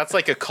that's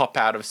like a cop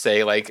out of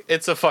say like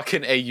it's a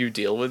fucking AU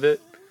deal with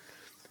it.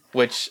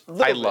 Which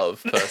I bit.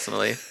 love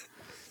personally.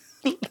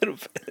 little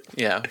bit.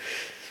 Yeah.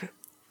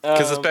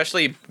 Because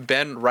especially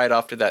Ben right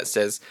after that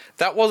says,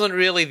 that wasn't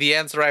really the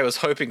answer I was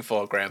hoping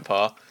for,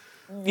 Grandpa.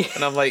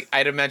 And I'm like,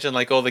 I'd imagine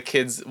like all the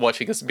kids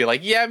watching us would be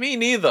like, yeah, me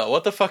neither.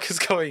 What the fuck is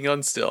going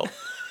on still?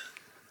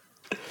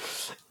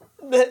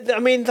 I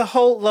mean, the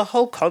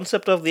whole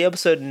concept of the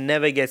episode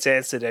never gets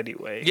answered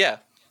anyway. Yeah.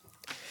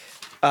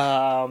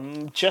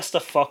 Just to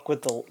fuck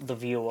with the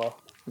viewer.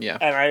 Yeah.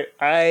 And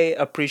I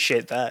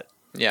appreciate that.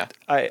 Yeah.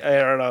 I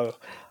don't know.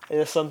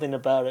 There's something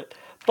about it.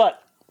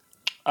 But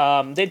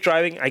they're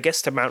driving, I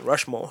guess, to Mount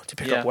Rushmore to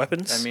pick up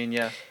weapons. I mean,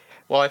 yeah.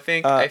 Well, I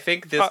think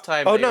this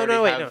time they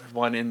already have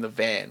one in the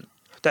van.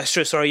 That's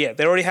true. Sorry, yeah.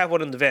 They already have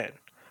one in the van.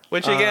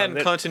 Which,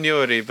 again,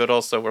 continuity, but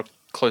also we're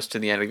close to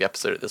the end of the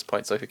episode at this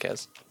point, so who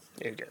cares?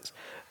 Who cares?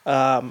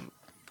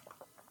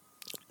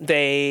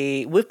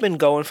 We've been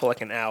going for like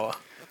an hour.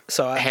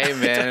 So hey,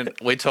 man,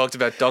 we talked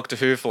about Doctor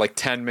Who for like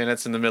 10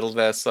 minutes in the middle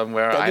there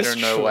somewhere. I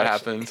don't know what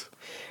happened.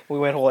 We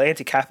went all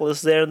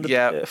anti-capitalist there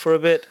for a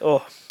bit.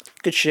 Oh,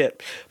 good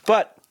shit.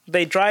 But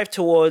they drive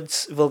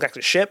towards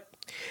Vilgax's ship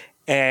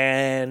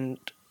and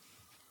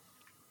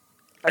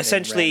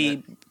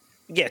essentially,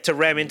 to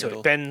ram into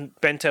it. Ben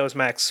tells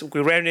Max,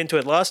 we rammed into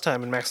it last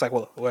time, and Max's like,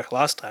 well, it worked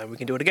last time, we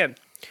can do it again.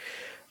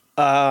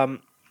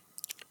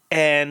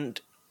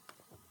 And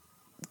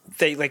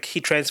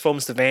he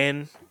transforms the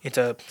van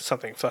into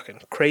something fucking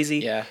crazy.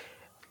 Yeah.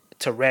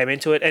 To ram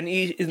into it. And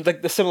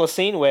like the similar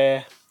scene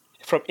where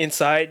from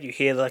inside you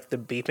hear like the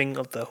beeping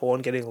of the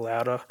horn getting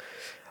louder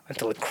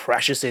until it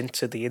crashes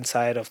into the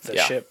inside of the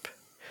ship.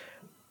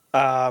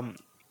 And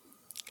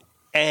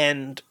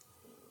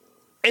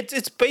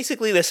it's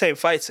basically the same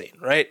fight scene,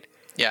 right?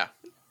 Yeah.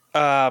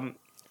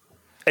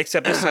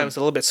 Except this time it's a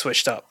little bit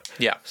switched up.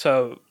 Yeah.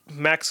 So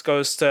Max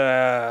goes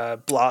to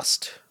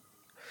blast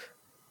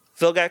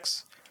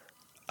Vilgax,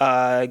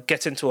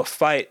 gets into a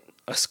fight,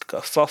 a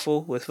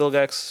fuffle with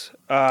Vilgax.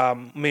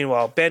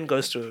 Meanwhile, Ben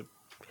goes to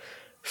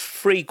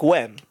free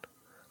Gwen,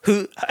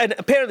 and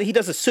apparently he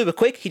does it super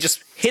quick. He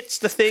just hits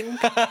the thing,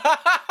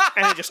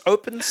 and it just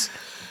opens.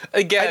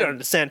 Again, I don't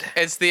understand.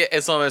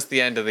 It's almost the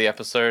end of the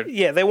episode.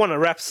 Yeah, they want to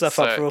wrap stuff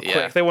up real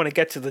quick. They want to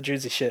get to the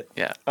juicy shit.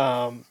 Yeah.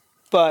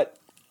 But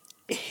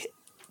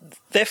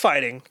they're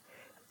fighting,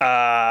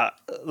 Max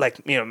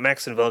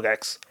and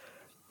Vilgax.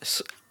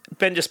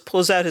 Ben just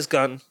pulls out his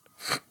gun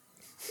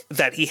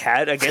that he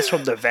had, I guess,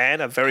 from the van,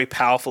 a very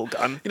powerful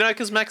gun.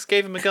 Because Max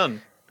gave him a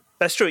gun.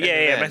 That's true.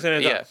 Yeah, Max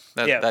gave him a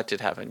gun. That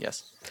did happen,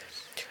 yes.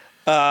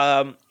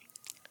 And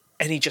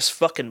he just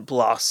fucking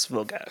blasts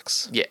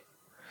Vilgax. Yeah.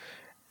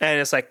 And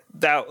it's like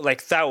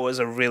that was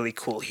a really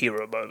cool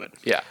hero moment.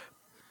 Yeah.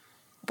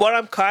 What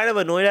I'm kind of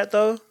annoyed at,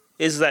 though,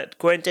 is that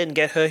Gwen didn't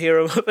get her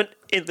hero moment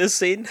in this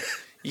scene.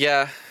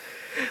 Yeah.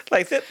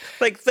 The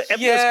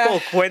episode's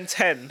called Gwen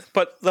 10,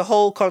 but the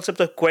whole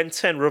concept of Gwen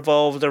 10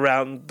 revolved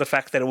around the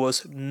fact that it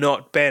was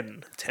not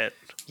Ben 10.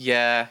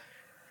 Yeah.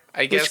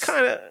 I guess. Which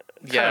kind of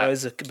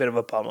is a bit of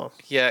a bummer.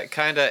 Yeah,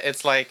 kind of.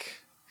 It's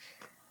like,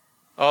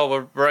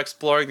 oh, we're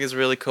exploring these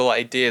really cool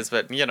ideas,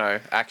 but,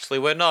 actually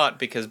we're not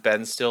because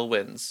Ben still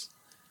wins.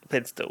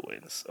 Ben still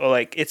wins. Or,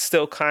 it's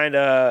still kind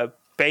of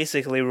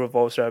basically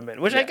revolves around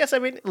Ben. Which I guess,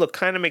 look,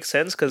 kind of makes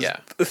sense because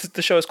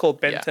the show is called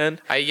Ben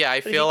 10.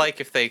 I feel like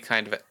if they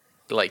kind of,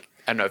 I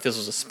don't know, if this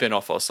was a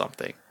spin-off or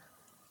something,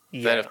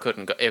 then it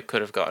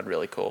could have gotten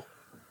really cool.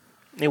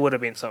 It would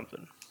have been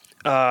something.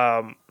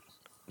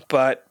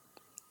 But,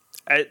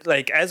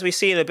 as we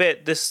see in a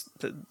bit,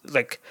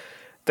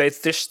 they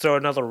just throw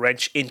another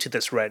wrench into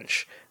this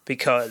wrench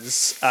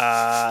because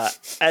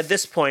at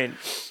this point,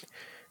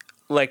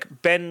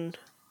 Ben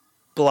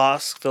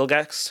blasts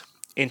Vilgax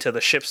into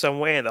the ship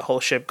somewhere, and the whole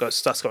ship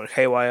starts going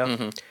haywire.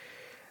 Mm-hmm.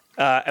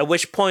 At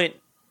which point,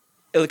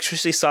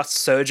 electricity starts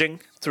surging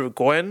through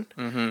Gwen,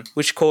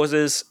 which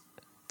causes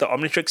the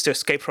Omnitrix to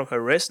escape from her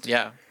wrist.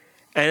 Yeah.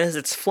 And as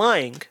it's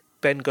flying,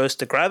 Ben goes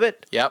to grab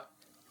it. Yep.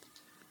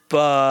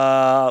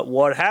 But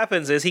what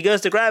happens is he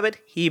goes to grab it,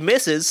 he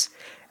misses,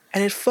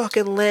 and it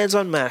fucking lands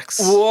on Max.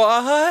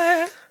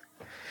 What?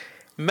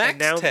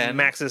 Max 10?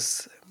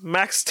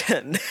 Max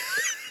 10.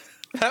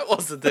 That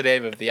wasn't the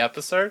name of the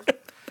episode.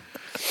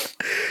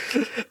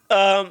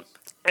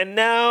 And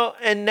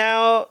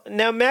now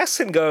Max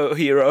can go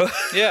hero.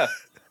 Yeah.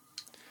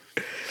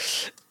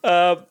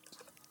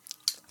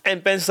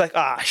 And Ben's like,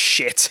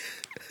 shit.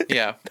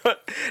 Yeah.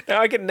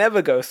 Now I can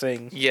never go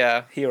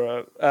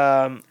hero.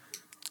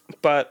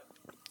 But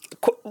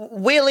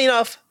weirdly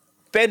enough,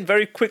 Ben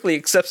very quickly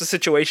accepts the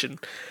situation.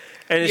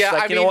 And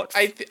it's you know what?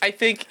 I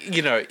think,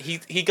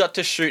 he got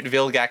to shoot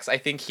Vilgax. I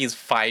think he's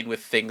fine with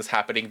things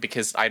happening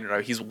because, I don't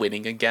know, he's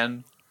winning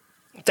again.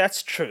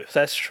 That's true.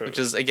 Which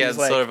is, again,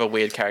 sort of a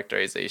weird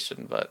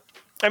characterization, but...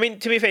 to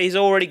be fair, he's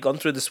already gone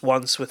through this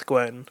once with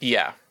Gwen.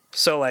 Yeah.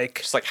 So,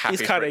 just, happy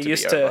he's kind of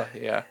used to...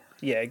 Yeah.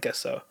 Yeah, I guess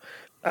so.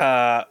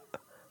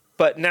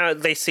 But now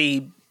they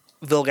see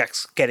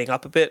Vilgax getting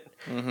up a bit.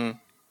 Mm-hmm.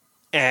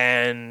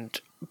 And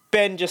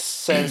Ben just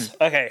says,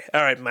 okay,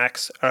 all right,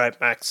 Max.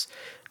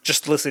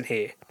 Just listen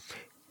here.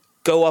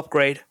 Go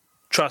upgrade.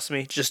 Trust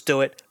me, just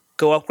do it.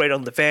 Go upgrade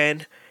on the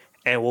van.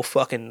 and we'll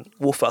fucking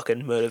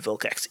murder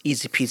Vilgax.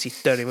 Easy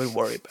peasy. Don't even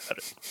worry about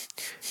it.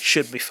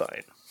 Should be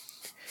fine.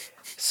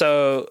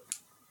 So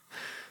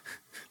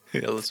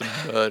Let's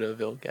murder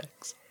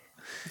Vilgax.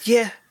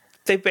 yeah,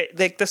 they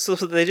that's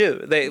what they do.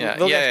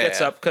 Vilgax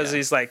gets up because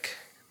he's like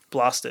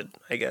blasted,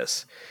 I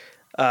guess.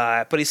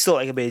 But he's still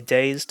like a bit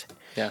dazed.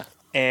 Yeah.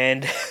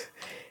 And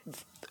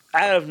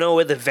out of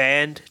nowhere, the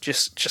van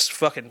just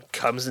fucking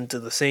comes into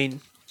the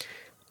scene.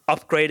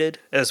 Upgraded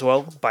as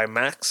well by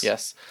Max.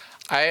 Yes.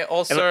 I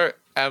also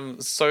am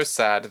so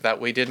sad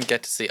that we didn't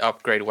get to see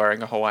Upgrade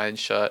wearing a Hawaiian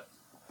shirt.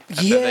 And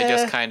then they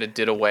just kind of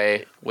did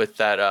away with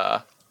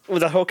that.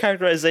 With the whole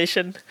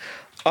characterization.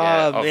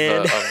 Of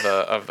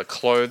the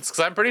clothes. Because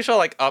I'm pretty sure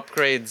like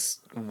Upgrade's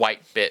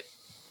white bit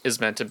is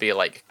meant to be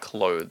like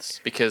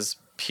clothes. Because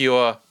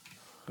pure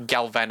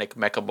galvanic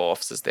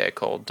mechamorphs, as they're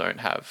called,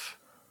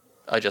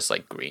 are just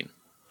like green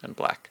and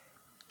black.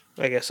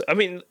 I guess. I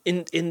mean,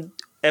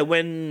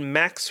 when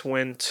Max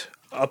went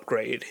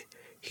Upgrade,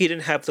 he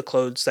didn't have the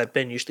clothes that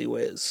Ben usually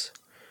wears.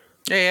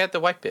 Yeah, he had the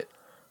white bit.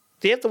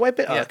 Do you have the white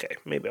bit? Yeah. Oh, okay,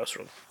 maybe I was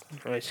wrong.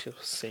 I was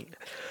seeing it.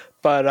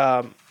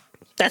 But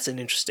that's an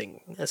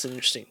interesting.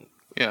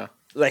 Yeah.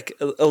 Like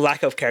a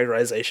lack of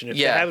characterization. If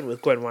they have it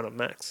with Gwen 1 and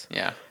Max.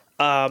 Yeah.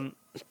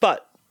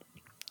 But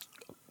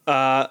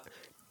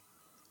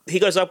he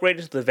goes upgraded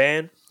into the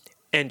van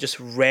and just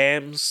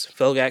rams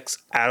Vilgax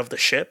out of the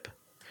ship.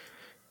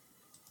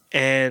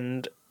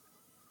 And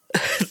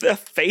the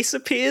face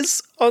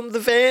appears on the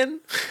van.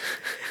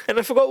 And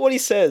I forgot what he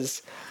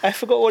says. I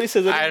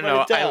don't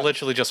know. I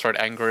literally just wrote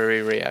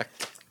angry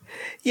react.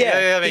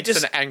 Yeah, it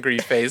makes an angry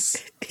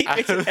face. He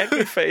makes an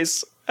angry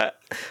face.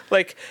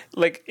 Like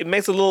it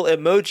makes a little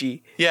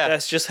emoji. Yeah.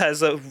 That just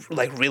has a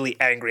like really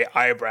angry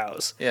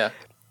eyebrows. Yeah.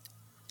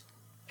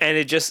 And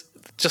it just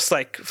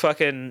like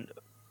fucking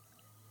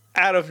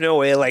out of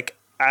nowhere, like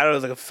out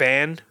of the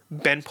fan,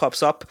 Ben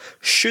pops up,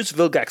 shoots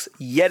Vilgax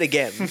yet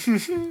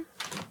again.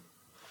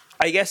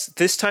 I guess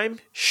this time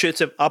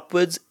shoots him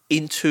upwards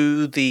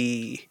into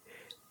the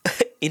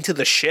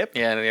ship.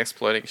 Yeah, the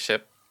exploding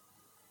ship.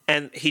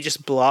 And he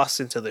just blasts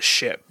into the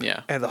ship.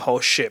 Yeah. And the whole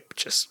ship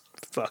just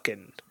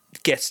fucking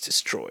gets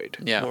destroyed.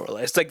 Yeah. More or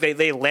less. Like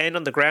they land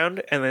on the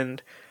ground and then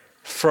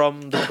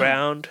from the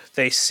ground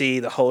they see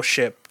the whole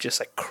ship just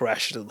like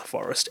crash into the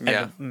forest and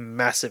a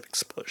massive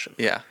explosion.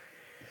 Yeah.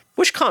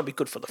 Which can't be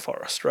good for the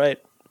forest,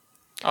 right?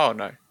 Oh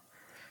no.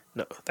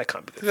 No, that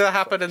can't be good. Did that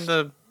happen in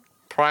the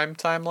Prime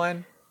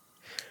timeline?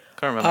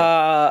 Can't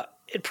remember.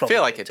 It probably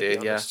feel like it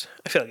did, yeah.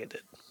 I feel like it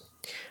did.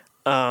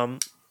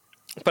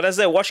 But as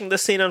they're watching the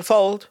scene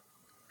unfold,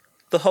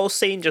 the whole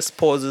scene just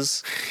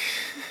pauses.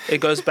 It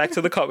goes back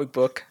to the comic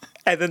book,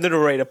 and then the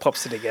narrator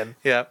pops it again.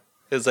 Yeah.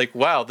 It's like,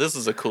 wow, this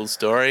is a cool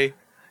story.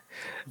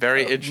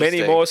 Very interesting.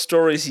 Many more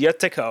stories yet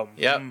to come.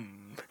 Yep.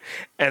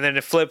 And then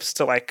it flips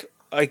to, like,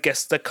 I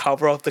guess the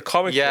cover of the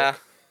comic Yeah.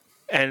 book.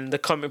 And the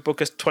comic book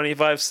is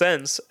 25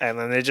 cents, and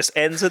then it just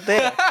ends it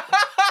there.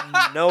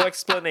 No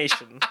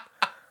explanation.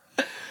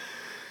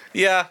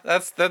 Yeah,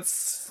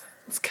 that's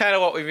kind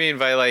of what we mean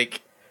by,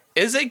 like,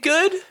 is it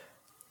good?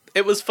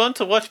 It was fun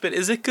to watch, but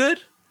is it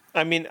good?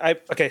 I mean,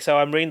 so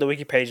I'm reading the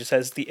wiki page. It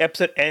says the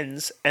episode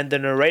ends, and the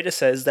narrator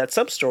says that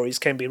some stories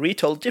can be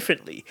retold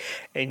differently,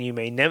 and you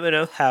may never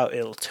know how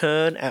it'll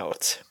turn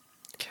out.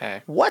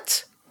 Okay.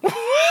 What? What?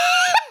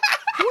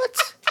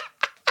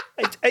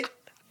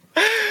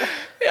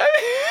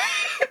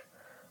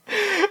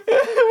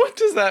 What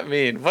does that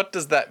mean? What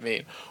does that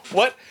mean?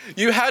 What?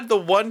 You had the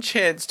one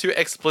chance to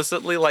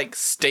explicitly, like,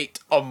 state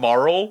a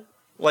moral?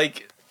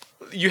 Like,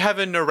 you have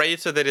a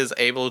narrator that is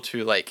able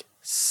to, like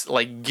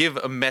give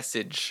a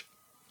message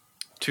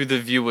to the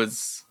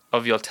viewers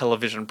of your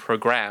television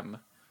program,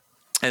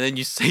 and then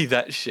you say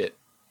that shit.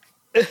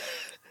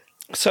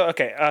 So,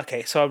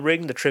 okay, so I'm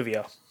reading the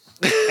trivia.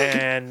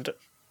 And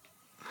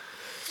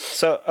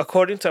so,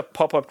 according to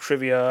pop-up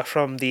trivia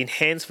from the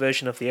enhanced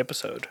version of the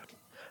episode,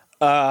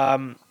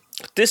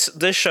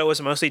 this show was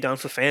mostly done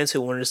for fans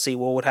who wanted to see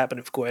what would happen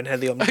if Gwen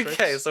had the Omnitrix.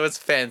 Okay, so it's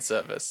fan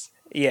service.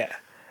 Yeah.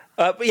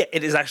 But yeah,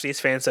 it is actually its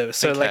fan service.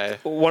 So, like,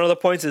 one of the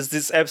points is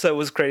this episode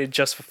was created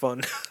just for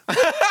fun.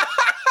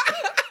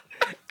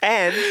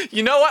 And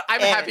you know what?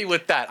 I'm happy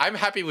with that. I'm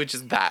happy with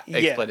just that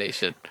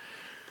explanation.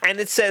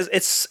 And it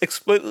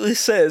explicitly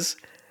says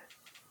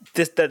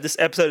that this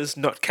episode is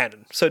not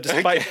canon. So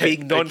despite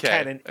being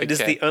non-canon, it is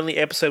the only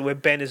episode where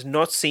Ben is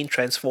not seen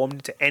transformed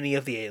into any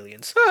of the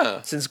aliens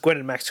since Gwen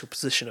and Max took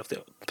possession of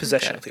the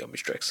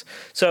Omnitrix.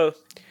 So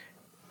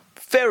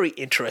very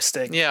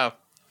interesting. Yeah.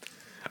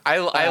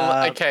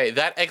 Okay,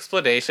 that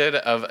explanation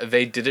of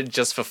they did it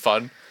just for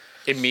fun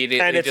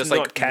immediately just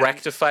like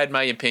rectified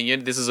my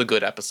opinion. This is a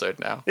good episode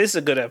now. This is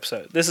a good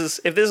episode. If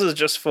this is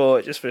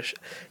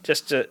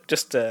just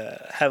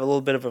to have a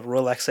little bit of a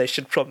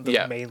relaxation from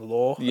the main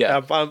lore.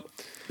 Yeah.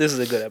 This is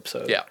a good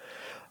episode. Yeah.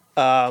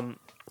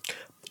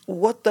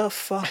 What the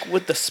fuck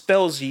with the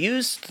spells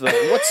used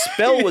though? What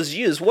spell was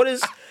used? What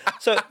is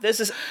so there's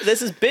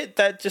this bit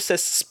that just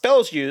says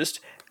spells used,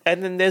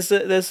 and then there's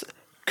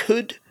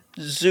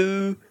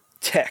Kudzu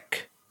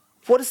Tech.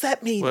 What does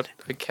that mean? What?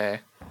 Okay.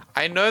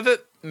 I know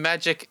that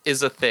magic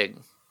is a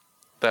thing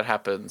that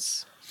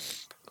happens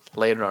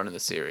later on in the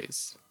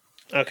series.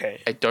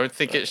 Okay. I don't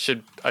think it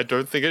should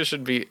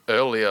be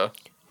earlier,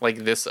 like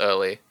this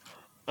early.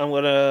 There's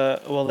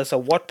a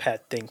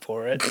Wattpad thing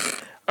for it.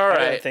 All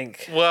right. I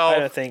think that'll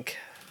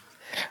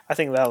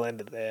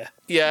end it there.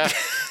 Yeah.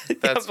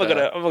 That's I'm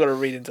not gonna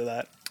read into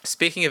that.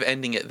 Speaking of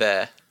ending it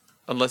there,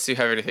 unless you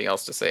have anything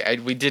else to say,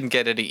 we didn't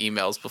get any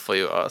emails before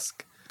you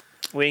ask.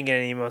 We didn't get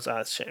any emails. Ah,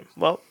 that's a shame.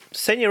 Well,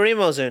 send your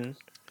emails in.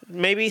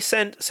 Maybe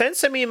send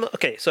some email.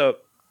 Okay, so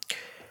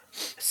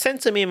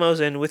send some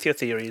emails in with your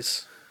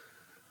theories.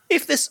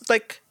 If this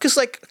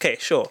okay,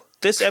 sure,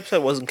 this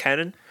episode wasn't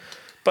canon,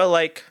 but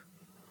like,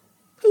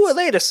 who are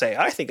they to say?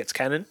 I think it's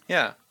canon.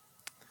 Yeah.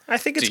 I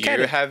think it's canon.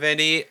 Do you have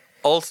any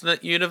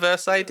alternate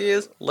universe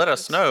ideas? Let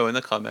us know in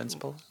the comments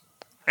below.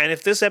 And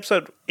if this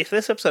episode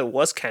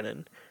was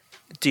canon,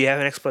 do you have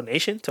an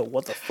explanation to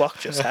what the fuck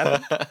just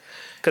happened?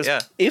 Because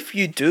if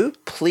you do,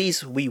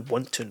 please, we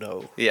want to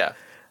know. Yeah.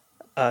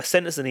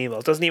 Send us an email.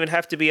 It doesn't even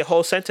have to be a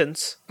whole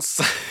sentence,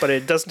 but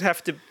it doesn't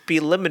have to be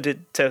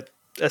limited to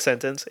a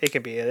sentence. It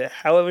can be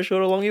however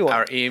short or long you want.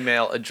 Our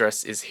email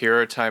address is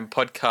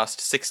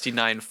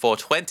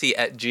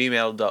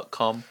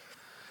herotimepodcast69420@gmail.com.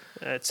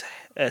 It's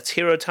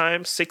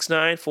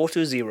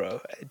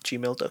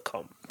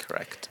herotime69420@gmail.com.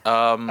 Correct.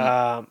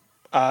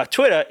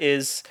 Twitter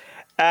is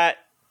at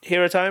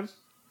herotime.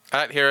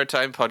 At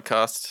Herotime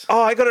Podcast.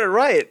 Oh, I got it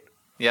right.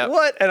 Yeah.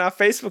 What? And our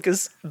Facebook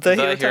is the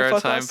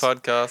Herotime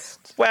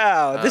Podcast.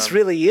 Wow, this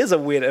really is a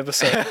weird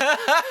episode.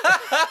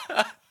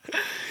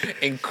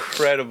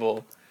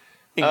 Incredible.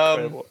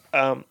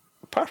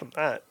 Apart from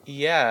that,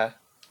 yeah,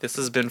 this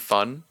has been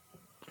fun.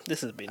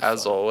 This has been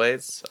as fun.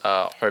 always.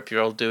 Hope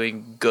you're all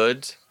doing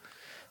good,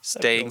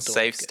 staying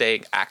safe,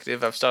 staying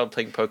active. I've started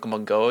playing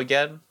Pokemon Go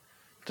again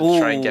to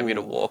try and get me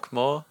to walk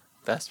more.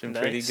 That's been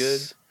pretty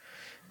good.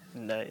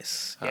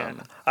 Nice. Yeah,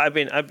 I've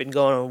been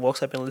going on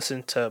walks. I've been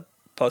listening to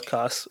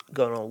podcasts,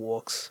 going on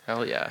walks.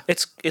 Hell yeah!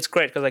 It's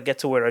great because I get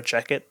to wear a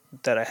jacket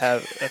that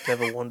I've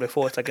never worn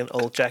before. It's like an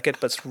old jacket,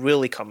 but it's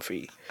really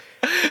comfy.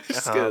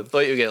 It's good. I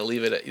thought you were gonna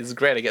leave it. It's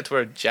great. I get to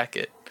wear a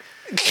jacket.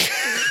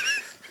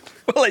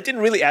 Well, I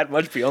didn't really add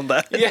much beyond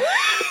that. Yeah.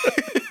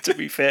 To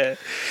be fair, I'm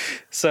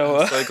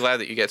so glad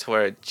that you get to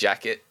wear a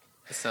jacket.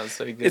 It sounds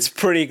so good. It's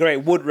pretty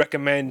great. Would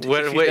recommend.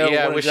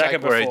 I wish I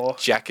could wear a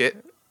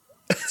jacket.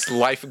 It's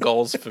life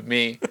goals for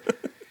me.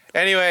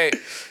 Anyway,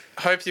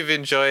 hope you've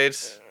enjoyed.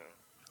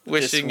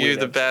 Wishing you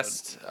the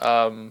best.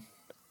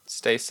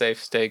 Stay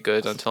safe, stay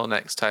good. Until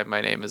next time,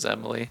 my name is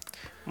Emily.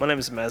 My name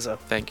is Mazza.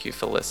 Thank you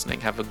for listening.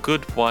 Have a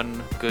good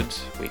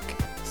week.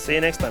 See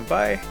you next time.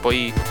 Bye.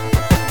 Bye.